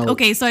without...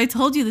 Okay, so I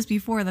told you this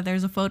before, that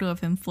there's a photo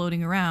of him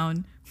floating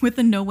around with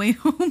a No Way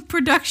Home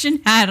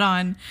production hat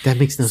on. That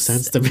makes no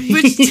sense to me.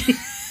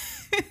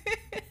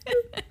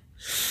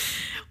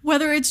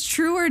 Whether it's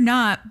true or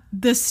not,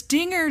 the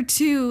stinger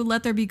to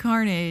Let There Be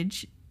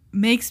Carnage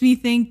makes me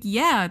think,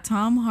 yeah,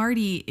 Tom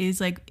Hardy is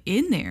like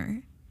in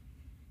there.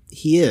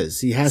 He is.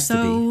 He has to be.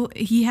 So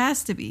he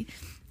has to be.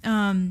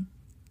 I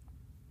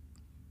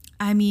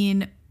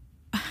mean,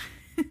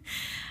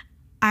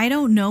 I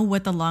don't know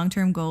what the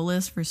long-term goal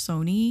is for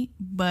Sony,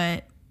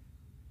 but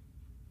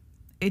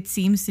it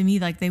seems to me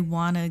like they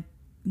want to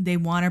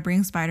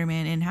bring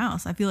Spider-Man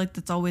in-house. I feel like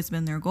that's always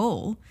been their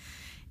goal,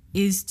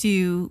 is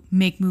to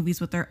make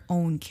movies with their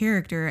own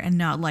character and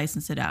not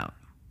license it out.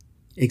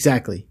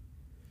 Exactly.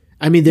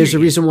 I mean, there's a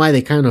reason why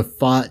they kind of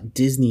fought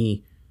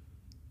Disney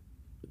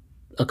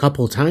a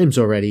couple of times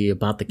already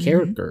about the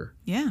character.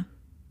 Yeah.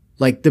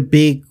 Like the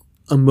big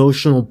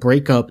emotional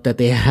breakup that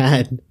they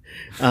had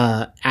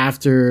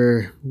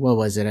after, what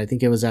was it? I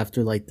think it was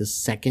after like the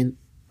second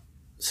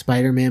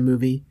Spider-Man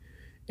movie,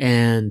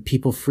 and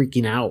people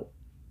freaking out.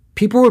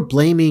 People were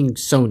blaming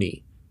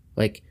Sony.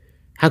 Like,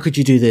 how could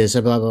you do this?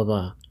 Blah, blah,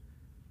 blah.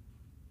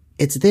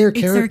 It's their It's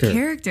character. their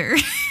character.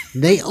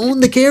 They own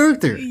the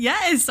character.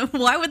 Yes.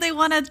 Why would they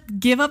want to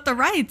give up the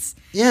rights?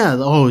 Yeah.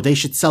 Oh, they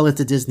should sell it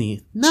to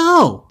Disney.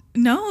 No.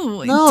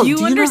 No. No, Do you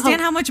do you know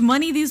understand how- how much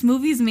money these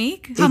movies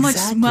make? How much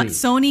Exactly.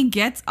 Sony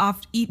gets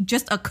off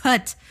just a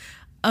cut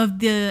of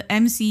the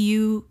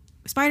MCU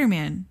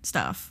Spider-Man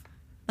stuff?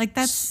 Like,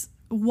 that's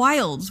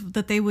wild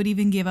that they would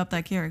even give up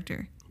that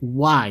character.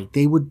 Why?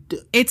 They would.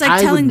 It's like I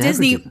would telling never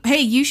Disney, give- hey,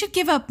 you should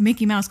give up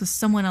Mickey Mouse because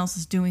someone else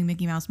is doing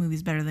Mickey Mouse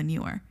movies better than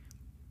you are.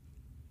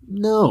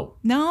 No.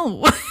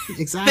 No.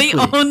 Exactly. They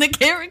own the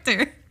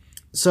character.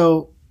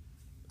 So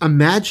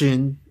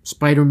imagine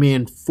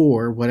Spider-Man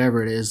 4,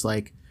 whatever it is,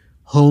 like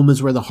home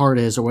is where the heart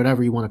is, or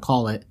whatever you want to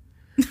call it.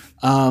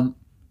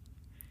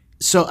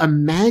 So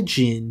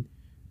imagine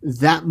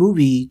that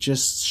movie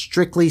just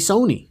strictly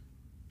Sony.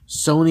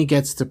 Sony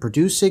gets to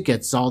produce it,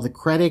 gets all the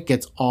credit,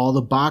 gets all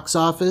the box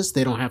office.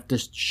 They don't have to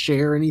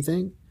share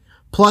anything.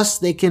 Plus,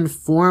 they can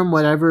form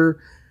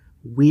whatever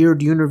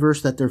weird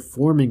universe that they're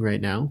forming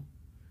right now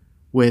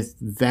with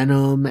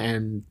Venom,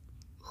 and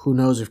who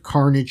knows if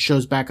Carnage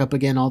shows back up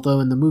again. Although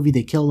in the movie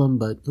they kill him,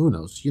 but who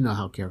knows? You know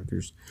how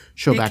characters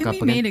show It back can up be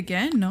again. made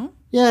again, no?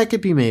 Yeah, it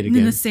could be made In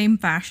again. the same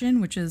fashion,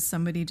 which is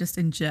somebody just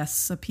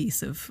ingests a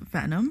piece of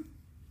Venom,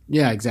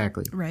 Yeah,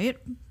 exactly. right?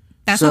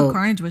 That's So- how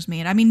Carnage was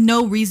made. I mean,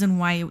 no reason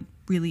why it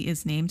really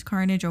is named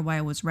Carnage or why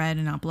it was red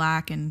and not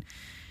black. And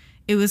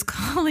it was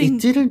calling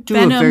It didn't do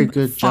Venom a very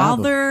good job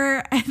of- father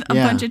a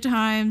Yeah. bunch of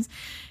times.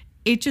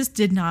 It just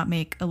did not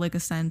make a lick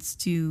of sense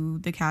to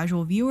the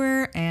casual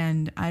viewer.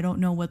 And I don't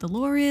know what the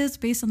lore is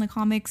based on the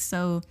comics.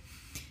 So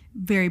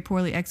very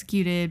poorly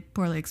executed,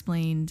 poorly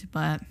explained,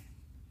 but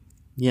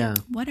Yeah.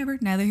 whatever.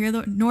 Neither here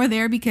nor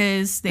there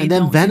because they And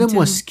then don't Venom seem to-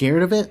 was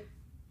scared of it.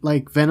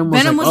 Like Venom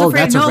was Venom like, was oh,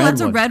 afraid. that's No, a red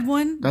that's one. a red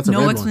one. That's a no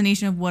red one.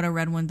 explanation of what a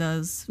red one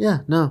does. Yeah,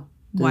 no.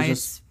 They're Why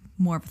just- it's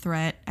more of a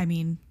threat. I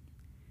mean,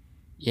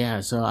 Yeah,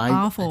 so I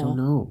Awful. don't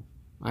know.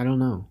 I don't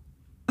know.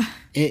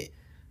 It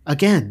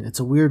again, it's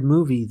a weird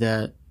movie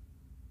that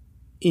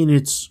in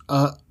its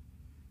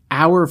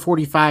hour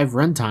 45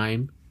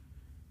 runtime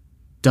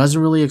doesn't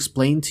really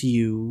explain to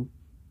you,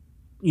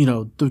 you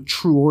know, the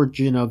true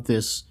origin of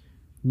this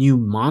new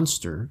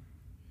monster.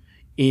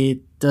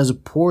 It does a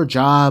poor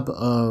job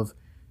of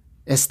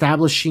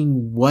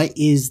establishing what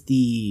is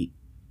the,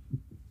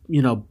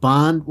 you know,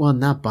 bond. Well,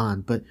 not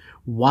bond, but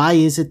why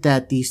is it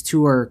that these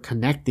two are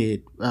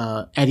connected?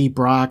 Eddie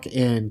Brock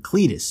and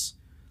Cletus.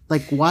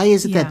 Like, why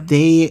is it Yeah. that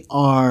they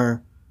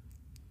are,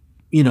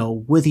 you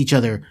know, with each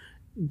other?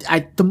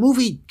 The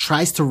movie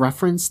tries to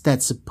reference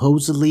that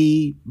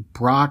supposedly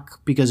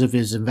Brock, because of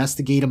his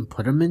investigation,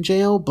 put him in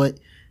jail, but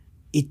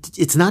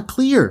it's not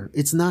clear.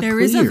 It's not there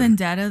clear. is a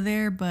vendetta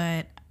there,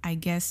 but I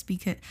guess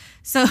because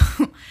so,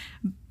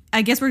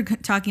 I guess we're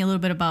talking a little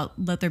bit about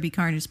Let There Be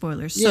Carnage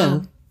spoilers.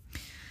 So, Yeah.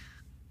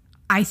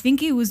 I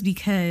think it was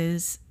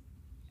because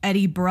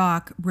Eddie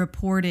Brock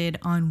reported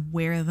on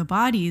where the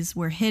bodies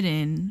were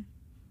hidden,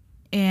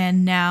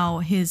 and now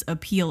his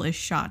appeal is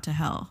shot to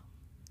hell.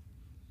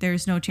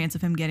 There's no chance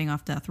of him getting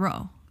off death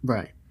row.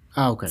 Right.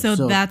 Oh, okay.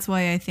 So that's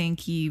why I think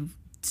he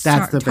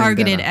That's the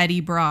targeted vendetta.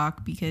 Eddie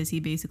Brock because he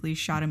basically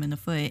shot him in the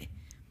foot.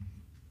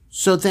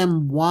 So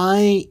then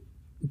why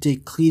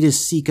did Cletus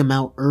seek him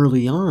out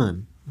early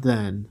on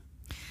then?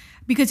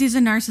 Because he's a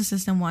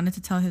narcissist and wanted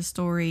to tell his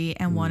story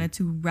and wanted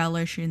to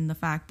relish in the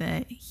fact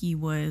that he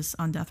was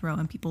on death row,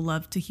 and people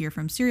love to hear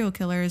from serial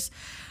killers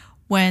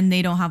when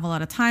they don't have a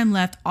lot of time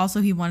left.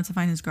 Also, he wanted to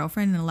find his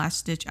girlfriend in a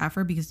last-ditch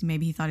effort because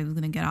maybe he thought he was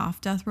going to get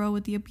off death row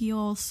with the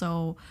appeal.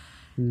 So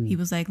he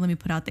was like, let me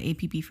put out the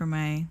APB for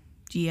my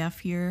GF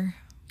here.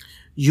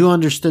 You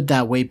understood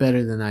that way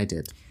better than I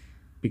did.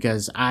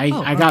 Because I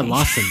got okay.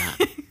 lost in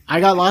that. I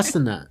got lost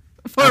in that.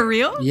 For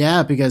real?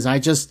 Yeah, because I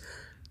just...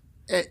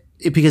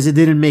 because it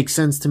didn't make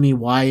sense to me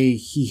why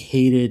he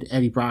hated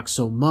Eddie Brock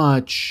so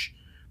much.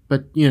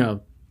 But, you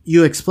know,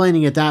 you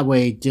explaining it that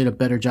way did a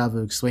better job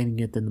of explaining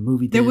it than the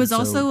movie did. There was so-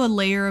 also a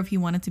layer of he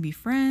wanted to be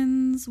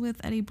friends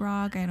with Eddie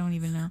Brock. I don't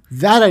even know.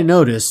 That I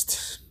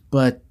noticed,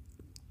 but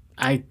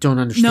I don't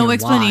understand No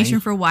explanation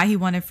why. for why he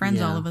wanted friends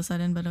Yeah. all of a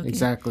sudden, but okay.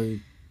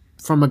 Exactly.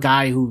 From a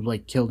guy who,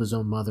 like, killed his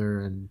own mother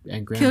and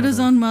grandmother. Killed his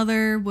own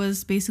mother,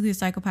 was basically a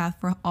psychopath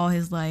for all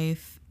his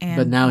life. And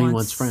But now he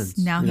wants friends,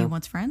 Now you he know?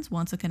 wants friends,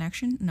 wants a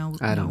connection. No,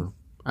 I don't no. know.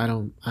 I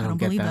don't get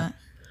believe that.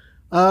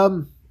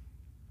 that.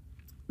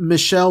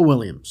 Michelle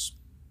Williams.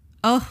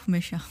 Oh,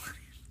 Michelle.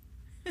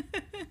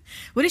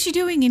 What is she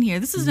doing in here?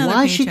 This is another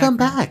Why'd she paycheck come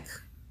for her. back?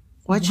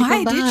 Why'd she Why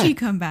come back? did she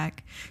come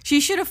back? She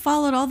should have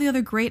followed all the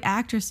other great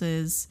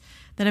actresses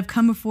that have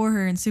come before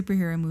her in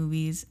superhero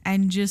movies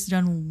and just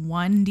done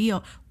one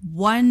deal,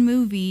 one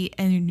movie,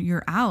 and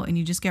you're out and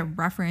you just get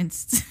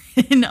referenced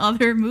in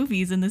other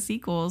movies in the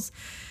sequels.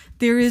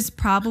 There is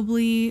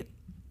probably,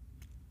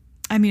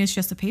 I mean, it's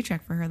just a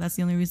paycheck for her. That's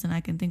the only reason I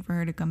can think for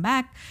her to come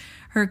back.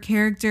 Her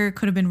character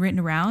could have been written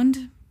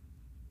around.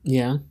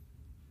 Yeah.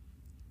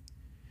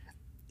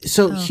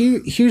 So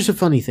here's a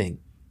funny thing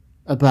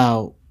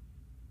about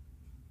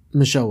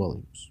Michelle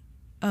Williams.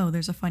 Oh,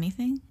 there's a funny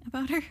thing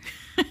about her.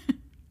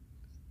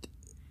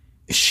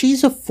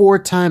 She's a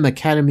 4-time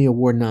Academy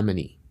Award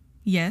nominee.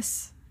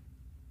 Yes.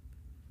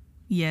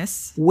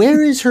 Yes.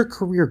 Where is her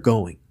career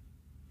going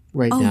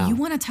right now? Oh, you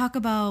want to talk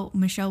about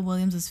Michelle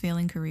Williams'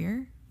 failing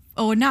career?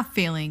 Oh, not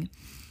failing.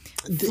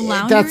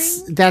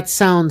 Floundering? That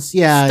sounds,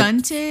 yeah.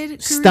 Stunted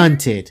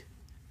career?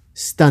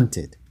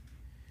 Stunted.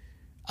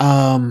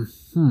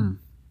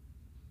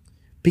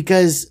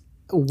 Because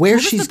where what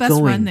was she's the best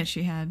going, run that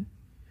she had?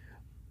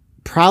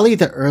 probably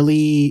the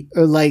early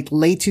or like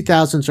late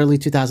 2000s, early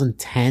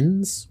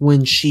 2010s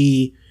when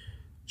she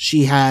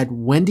had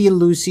Wendy and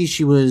Lucy.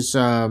 She was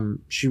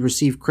she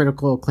received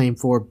critical acclaim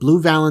for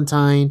Blue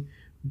Valentine,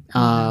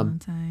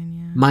 Valentine,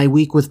 yeah. My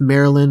Week with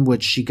Marilyn,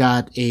 which she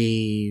got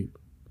a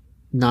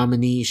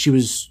nominee. She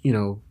was,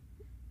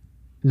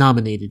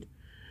 nominated.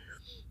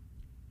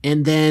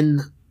 And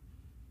then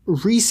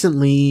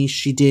recently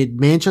she did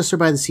Manchester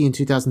by the Sea in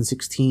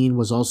 2016,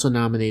 was also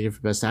nominated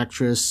for Best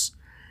Actress,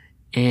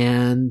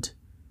 and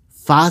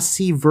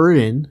Fosse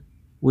Verdon,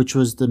 which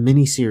was the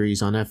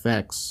miniseries on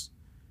FX,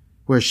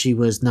 where she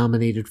was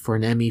nominated for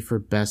an Emmy for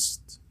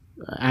Best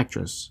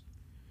Actress.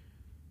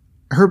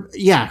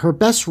 Her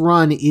best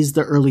run is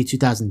the early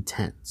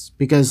 2010s,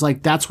 because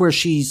like that's where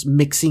she's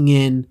mixing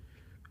in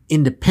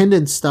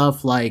independent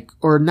stuff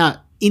or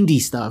not indie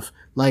stuff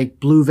like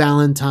Blue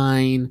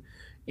Valentine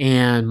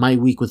and My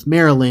Week with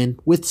Marilyn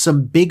with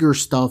some bigger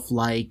stuff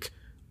like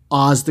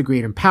Oz the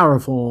Great and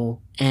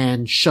Powerful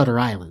and Shutter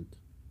Island,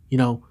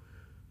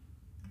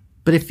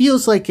 But it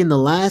feels like in the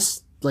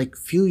last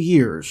few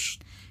years,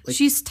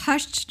 she's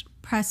touched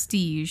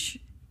Prestige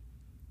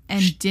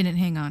and didn't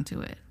hang on to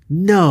it.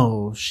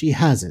 No, she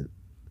hasn't.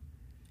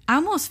 I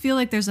almost feel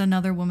like there's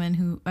another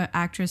woman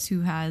actress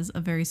who has a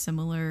very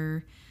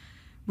similar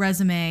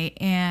resume,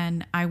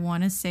 and I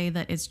want to say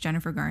that it's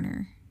Jennifer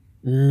Garner.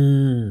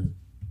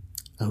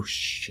 Oh,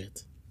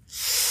 shit.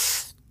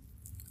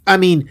 I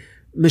mean,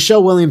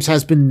 Michelle Williams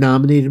has been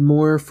nominated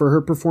more for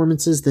her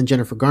performances than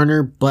Jennifer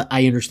Garner, but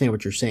I understand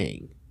what you're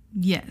saying.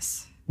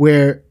 Yes.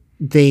 Where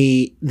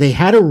they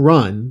had a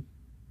run,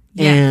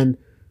 and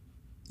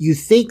you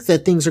think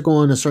that things are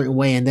going a certain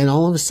way, and then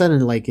all of a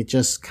sudden, it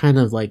just kind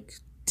of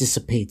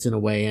dissipates in a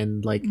way,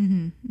 and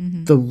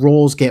the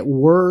roles get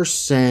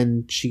worse,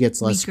 and she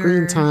gets less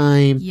screen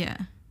time. Yeah.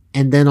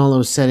 And then all of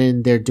a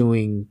sudden, they're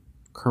doing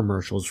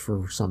commercials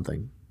for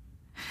something.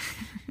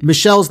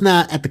 Michelle's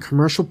not at the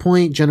commercial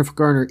point. Jennifer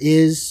Garner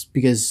is,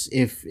 because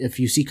if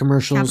you see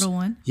commercials, Capital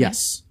One.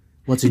 yes,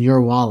 what's in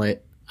your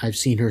wallet? I've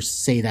seen her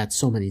say that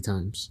so many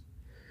times.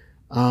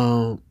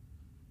 Yeah,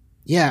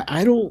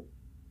 I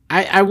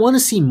want to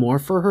see more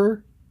for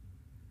her,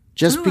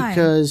 just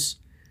because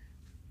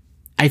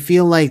I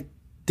feel like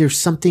there's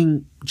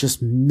something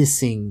just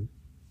missing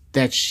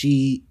that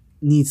she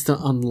needs to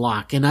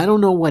unlock, and I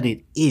don't know what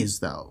it is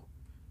though.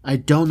 I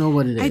don't know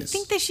what it is. I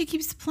think that she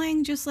keeps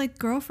playing just like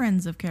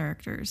girlfriends of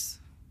characters.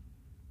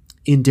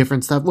 In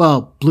different stuff.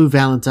 Well, Blue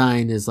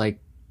Valentine is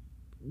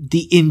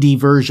the indie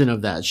version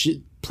of that.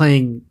 She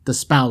playing the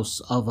spouse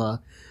of a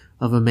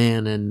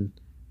man and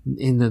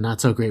in a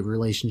not so great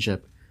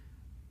relationship.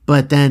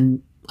 But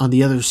then on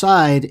the other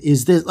side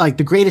is this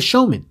The Greatest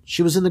Showman.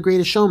 She was in The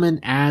Greatest Showman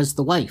as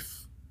the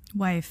wife.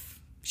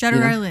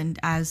 Shutter Island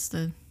as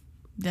the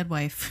dead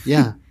wife.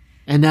 Yeah.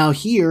 And now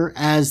here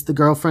as the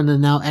girlfriend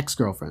and now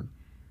ex-girlfriend.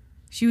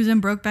 She was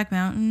in Brokeback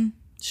Mountain.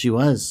 She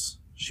was.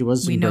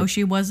 We know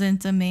she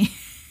wasn't a man.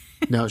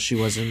 No, she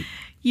wasn't.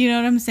 You know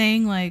what I'm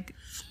saying?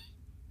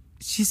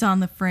 She's on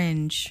the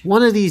fringe.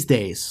 One of these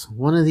days,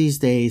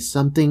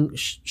 something,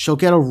 she'll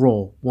get a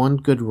role, one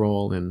good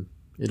role, and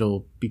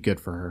it'll be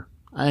good for her.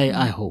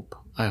 I hope.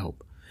 All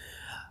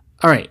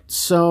right.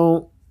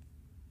 So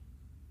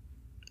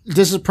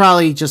this is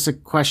probably just a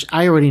question.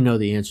 I already know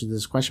the answer to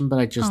this question, but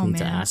I just need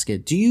to ask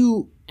it.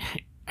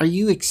 Are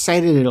you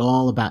excited at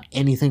all about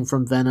anything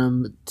from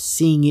Venom,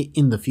 seeing it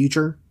in the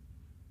future?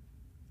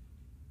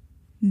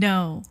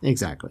 No.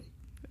 Exactly.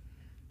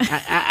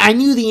 I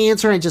knew the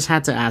answer. I just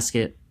had to ask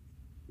it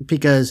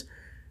because,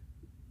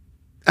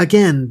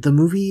 again, the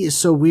movie is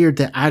so weird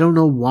that I don't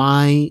know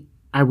why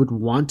I would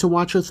want to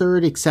watch a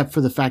third, except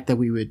for the fact that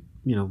we would,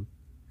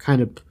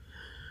 kind of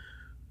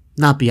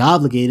not be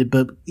obligated,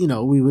 but,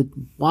 we would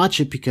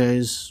watch it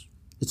because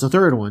it's a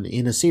third one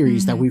in a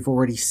series that we've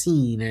already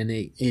seen, and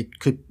it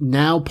could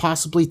now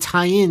possibly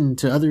tie in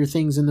to other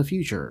things in the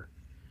future,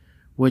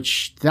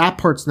 which that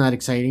part's not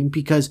exciting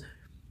because,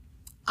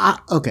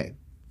 okay,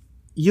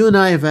 you and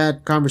I have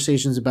had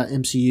conversations about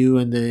MCU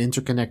and the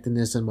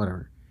interconnectedness and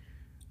whatever.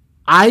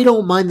 I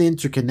don't mind the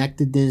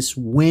interconnectedness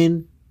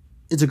when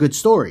it's a good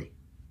story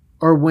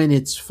or when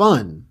it's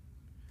fun.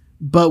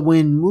 But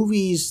when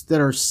movies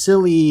that are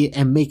silly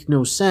and make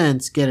no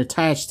sense get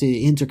attached to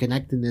the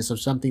interconnectedness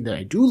of something that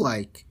I do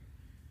like,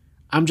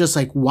 I'm just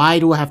why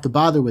do I have to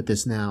bother with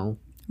this now?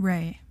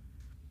 Right.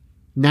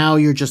 Now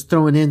you're just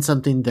throwing in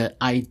something that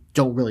I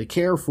don't really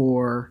care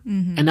for,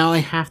 and now I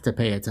have to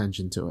pay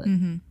attention to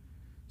it.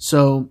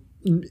 So,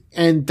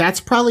 and that's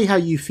probably how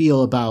you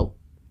feel about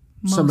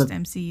most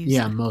MCU stuff.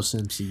 Yeah, most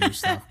MCU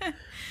stuff.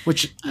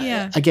 Which,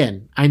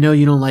 again, I know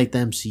you don't like the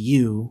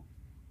MCU.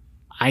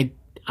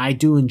 I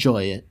do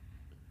enjoy it.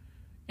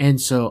 And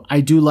so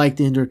I do like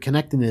the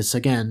interconnectedness.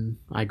 Again,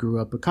 I grew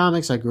up with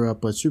comics, I grew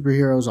up with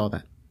superheroes, all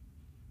that.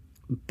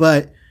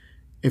 But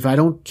if I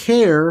don't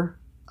care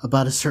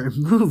about a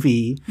certain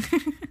movie,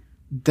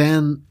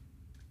 then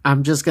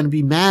I'm just going to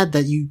be mad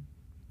that you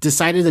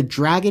decided to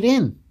drag it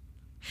in.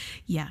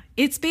 Yeah,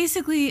 it's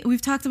basically,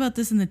 we've talked about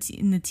this in the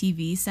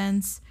TV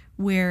sense,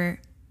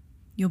 where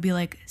you'll be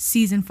like,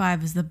 season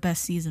 5 is the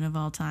best season of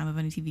all time of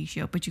any TV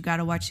show, but you got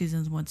to watch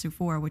seasons 1 through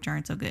 4, which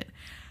aren't so good.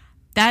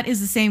 That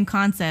is the same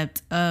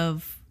concept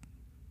of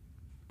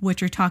what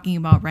you're talking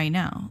about right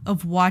now,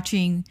 of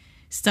watching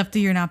stuff that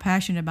you're not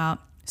passionate about,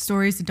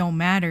 stories that don't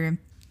matter,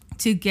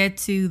 to get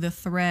to the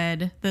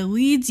thread that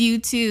leads you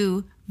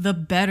to the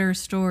better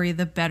story,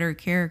 the better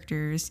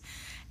characters,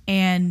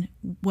 and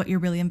what you're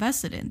really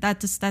invested in.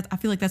 That I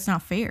feel like that's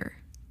not fair.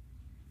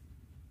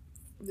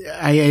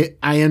 I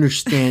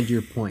understand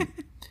your point.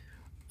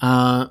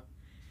 I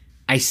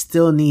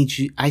still need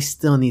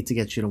to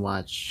get you to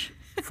watch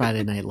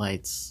Friday Night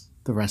Lights,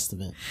 the rest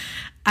of it.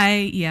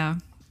 Yeah,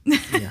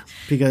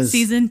 because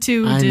season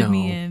 2 did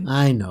me in.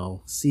 I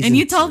know. And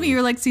you told me you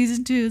were like,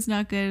 season 2 is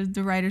not good,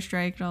 the writer's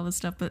strike and all this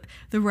stuff, but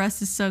the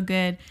rest is so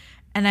good.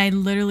 And I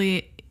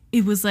literally,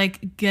 it was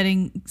like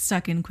getting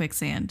stuck in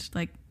quicksand,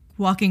 like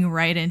walking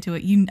right into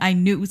it. I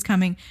knew it was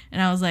coming,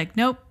 and I was like,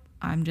 nope,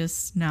 I'm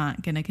just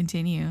not gonna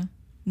continue. I'm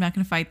not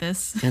gonna fight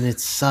this. And it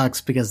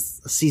sucks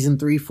because season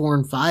 3, 4,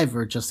 and 5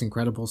 are just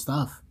incredible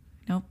stuff.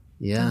 Nope.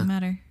 Yeah. Doesn't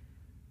matter.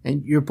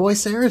 And your boy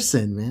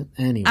Saracen, man.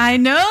 Anyway. I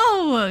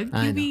know.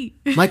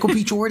 Michael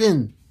B.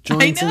 Jordan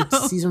joins in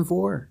season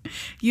 4.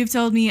 You've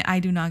told me, I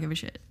do not give a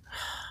shit.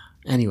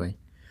 Anyway.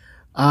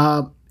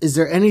 Is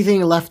there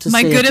anything left to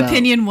say My good about...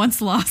 opinion,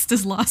 once lost,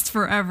 is lost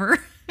forever.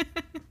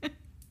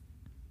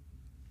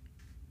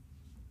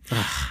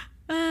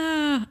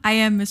 I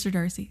am Mr.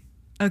 Darcy.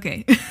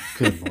 Okay.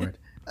 Good Lord.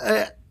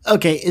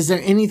 Okay, is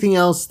there anything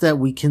else that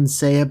we can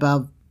say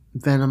about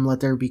Venom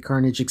Let There Be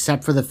Carnage,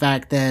 except for the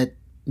fact that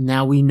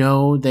now we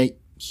know that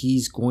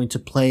he's going to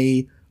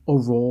play a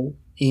role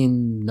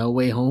in No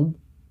Way Home?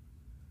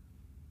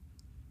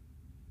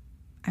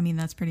 I mean,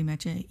 that's pretty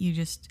much it.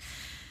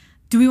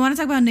 Do we want to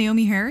talk about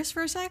Naomi Harris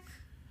for a sec?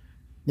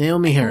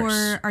 Naomi Harris.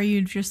 Or are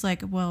you just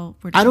like, well,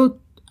 I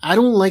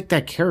don't like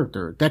that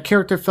character. That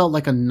character felt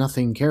like a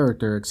nothing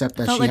character, except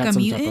that she had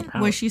some type of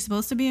power. Was she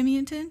supposed to be a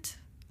mutant?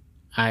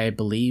 I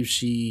believe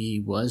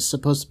she was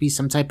supposed to be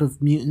some type of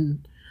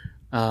mutant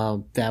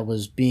that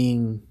was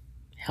being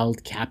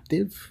held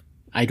captive.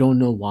 I don't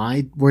know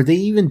why. Were they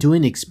even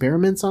doing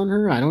experiments on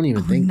her? I don't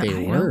even think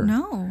they were. I don't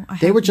know.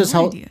 They were just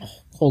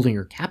holding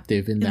her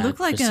captive in that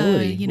like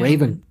facility.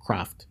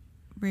 Ravencroft.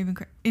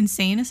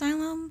 Insane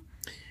asylum?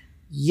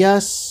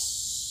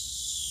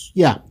 Yes.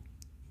 Yeah.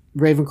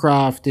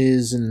 Ravencroft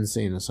is an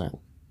insane asylum.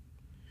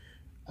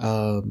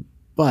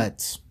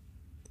 But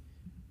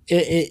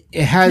it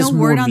has no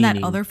more word on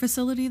meaning. That other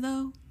facility,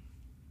 though?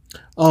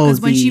 Oh,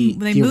 because when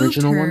they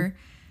moved her.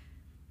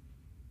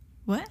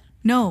 One? What?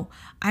 No,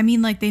 I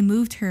mean, like, they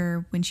moved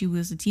her when she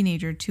was a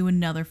teenager to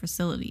another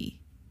facility.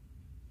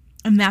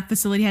 And that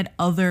facility had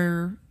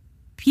other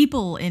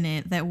people in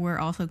it that were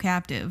also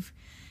captive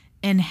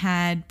and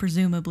had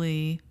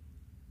presumably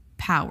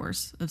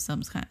powers of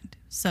some kind.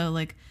 So,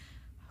 like,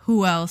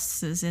 who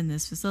else is in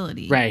this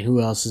facility? Right,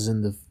 who else is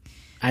in the...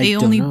 They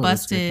only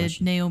busted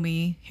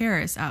Naomi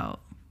Harris out.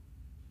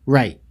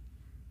 Right.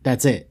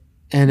 That's it.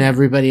 And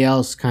everybody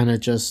else kind of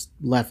just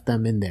left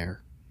them in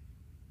there.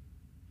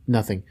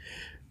 Nothing.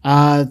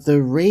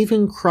 The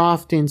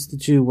Ravencroft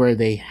Institute, where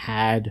they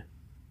had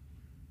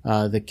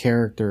the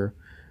character,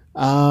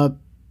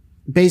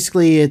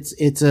 basically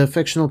it's a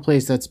fictional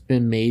place that's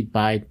been made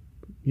by,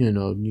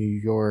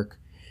 New York.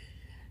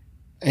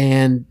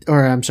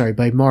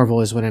 By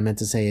Marvel is what I meant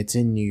to say. It's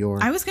in New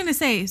York. I was going to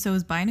say, so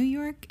it's by New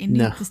York?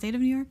 The state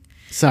of New York?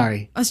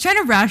 Sorry. I was trying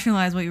to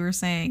rationalize what you were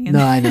saying. And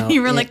no, I know.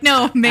 You were like,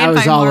 no, made by Marvel.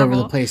 I was all over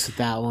the place with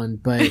that one.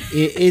 But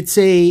it's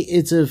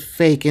a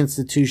fake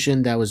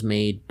institution that was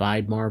made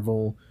by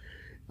Marvel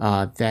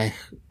that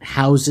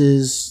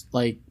houses,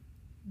 like,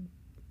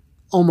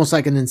 almost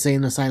like an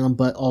insane asylum,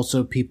 but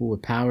also people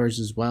with powers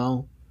as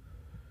well.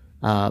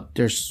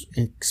 There's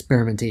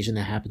experimentation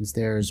that happens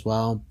there as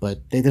well,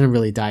 but they didn't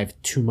really dive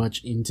too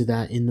much into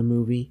that in the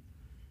movie.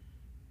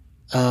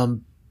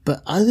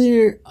 But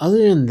other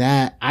than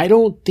that, I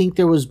don't think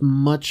there was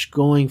much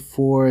going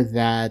for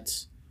that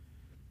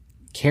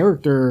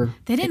character.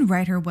 They didn't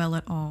write her well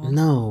at all.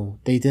 No,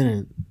 they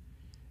didn't.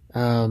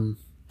 The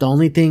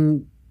only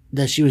thing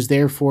that she was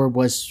there for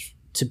was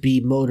to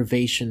be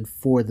motivation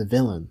for the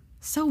villain.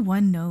 So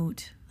one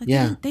note. Like,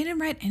 yeah. They didn't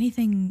write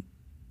anything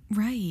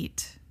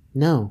right.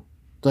 No.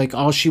 Like,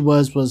 all she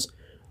was,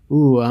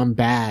 ooh, I'm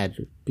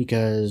bad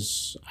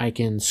because I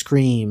can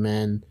scream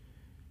and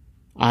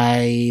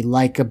I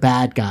like a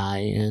bad guy,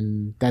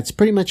 and that's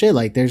pretty much it.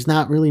 Like, there's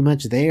not really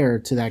much there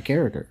to that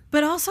character.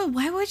 But also,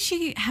 why would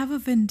she have a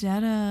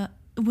vendetta?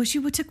 She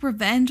took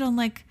revenge on,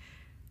 like,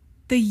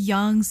 the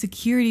young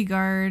security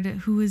guard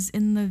who was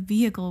in the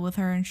vehicle with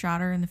her and shot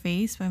her in the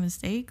face by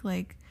mistake?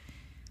 Like,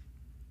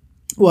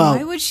 Well,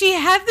 why would she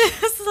have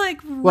this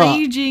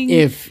raging?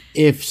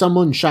 If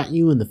someone shot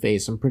you in the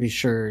face, I'm pretty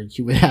sure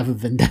you would have a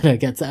vendetta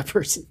against that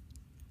person.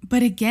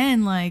 But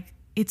again,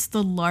 it's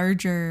the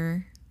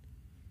larger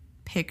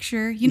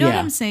picture. You know what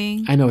I'm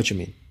saying? I know what you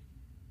mean.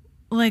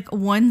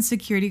 One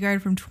security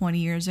guard from 20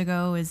 years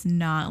ago is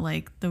not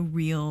the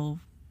real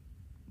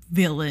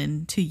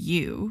villain to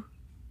you,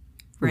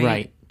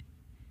 right?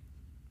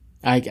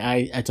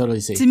 I totally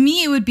see. To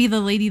me, it would be the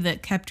lady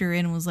that kept her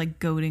in and was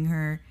goading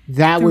her.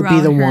 That would be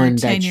the one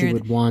that you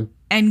would want.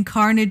 And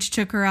Carnage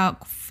took her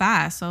out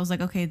fast. So I was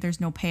like, okay, there's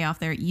no payoff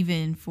there,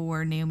 even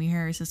for Naomi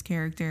Harris's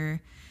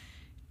character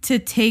to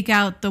take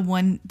out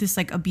this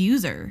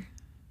abuser.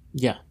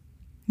 Yeah.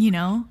 You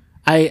know?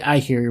 I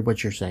hear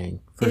what you're saying,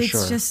 for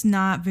sure. It's just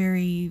not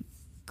very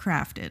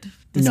crafted.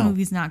 This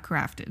movie's not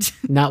crafted.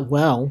 Not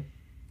well.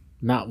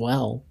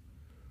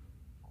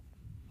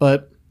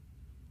 But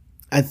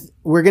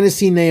we're going to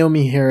see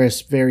Naomi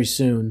Harris very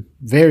soon.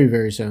 Very,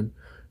 very soon.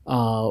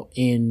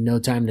 In No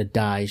Time to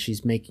Die.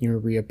 She's making her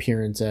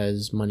reappearance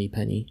as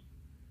Moneypenny.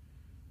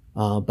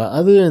 But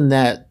other than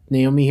that,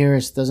 Naomi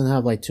Harris doesn't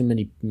have too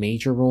many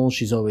major roles.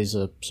 She's always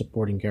a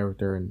supporting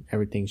character in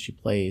everything she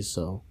plays,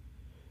 so...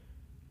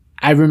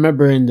 I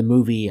remember in the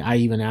movie, I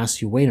even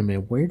asked you, wait a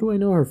minute, where do I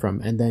know her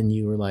from? And then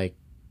you were like,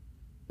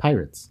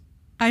 Pirates.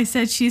 I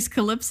said she's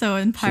Calypso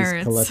in Pirates.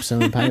 She's Calypso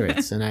in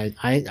Pirates. And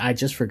I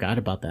just forgot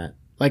about that.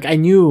 I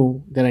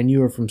knew that I knew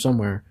her from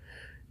somewhere,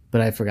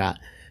 but I forgot.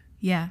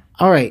 Yeah.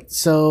 All right.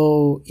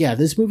 So, yeah,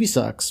 this movie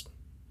sucks.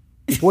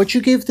 What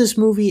you give this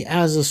movie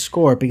as a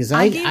score? Because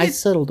I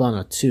settled on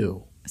a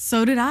 2.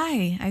 So did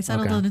I. I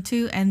settled on a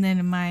 2. And then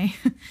in my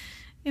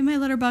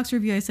Letterboxd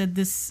review, I said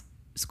this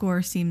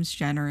score seems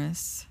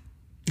generous.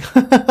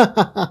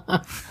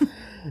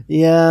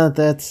 Yeah,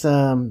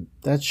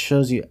 that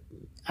shows you.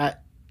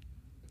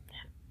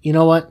 You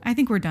know what? I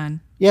think we're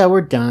done. Yeah,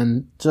 we're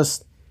done.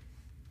 Just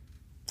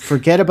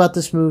forget about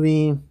this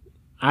movie.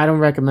 I don't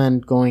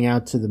recommend going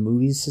out to the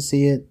movies to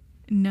see it.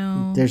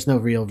 No. There's no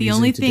real reason to do it. The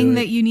only thing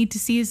that you need to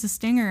see is the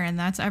stinger, and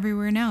that's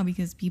everywhere now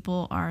because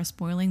people are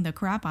spoiling the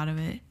crap out of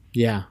it.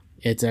 Yeah,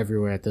 it's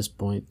everywhere at this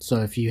point.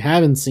 So if you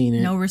haven't seen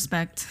it... No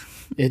respect.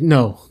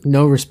 No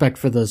respect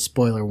for the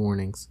spoiler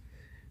warnings.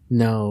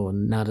 No,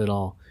 not at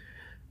all.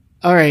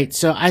 All right,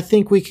 so I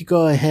think we could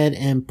go ahead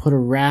and put a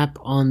wrap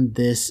on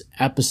this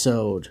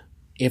episode.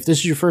 If this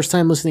is your first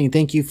time listening,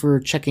 thank you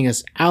for checking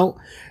us out.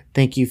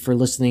 Thank you for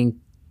listening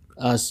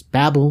us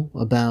babble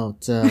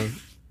about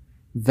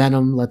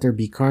Venom, Let There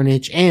Be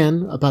Carnage,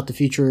 and about the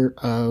future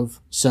of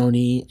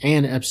Sony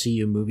and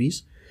MCU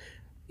movies.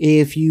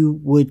 If you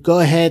would go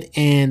ahead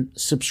and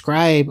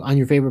subscribe on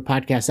your favorite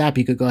podcast app,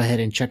 you could go ahead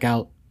and check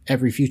out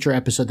every future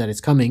episode that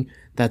is coming.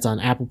 That's on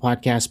Apple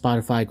Podcasts,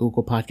 Spotify,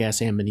 Google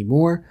Podcasts, and many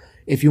more.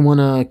 If you want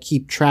to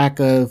keep track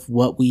of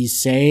what we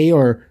say,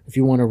 or if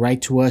you want to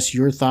write to us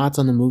your thoughts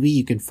on the movie,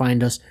 you can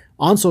find us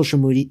on social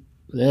media.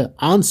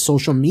 On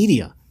social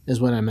media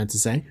is what I meant to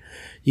say.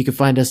 You can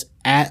find us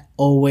at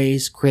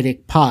Always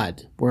Critic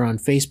Pod. We're on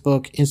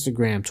Facebook,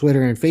 Instagram,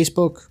 Twitter, and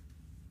Facebook,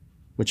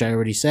 which I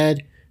already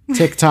said.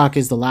 TikTok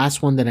is the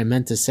last one that I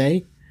meant to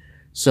say.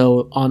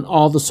 So on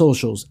all the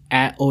socials,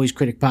 at Always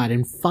Critic Pod.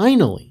 And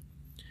finally,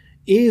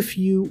 if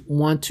you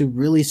want to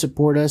really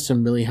support us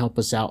and really help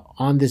us out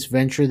on this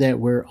venture that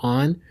we're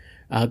on,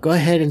 go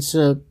ahead and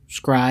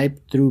subscribe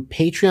through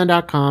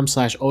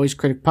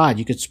patreon.com/alwayscriticpod.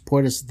 You could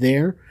support us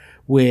there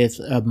with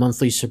a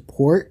monthly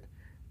support,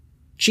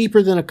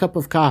 cheaper than a cup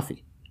of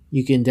coffee.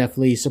 You can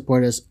definitely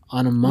support us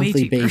on a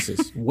monthly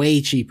basis. Way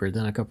cheaper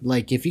than a cup.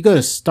 If you go to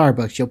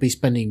Starbucks, you'll be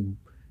spending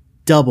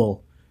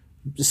double,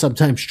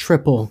 sometimes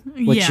triple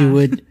what you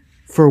would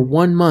for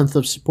 1 month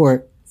of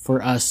support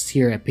for us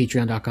here at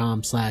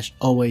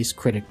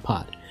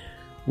patreon.com/alwayscriticpod.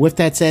 With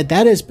that said,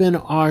 that has been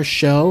our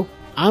show.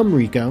 I'm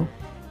Rico.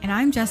 And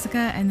I'm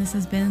Jessica, and this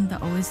has been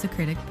the Always the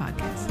Critic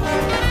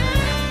podcast.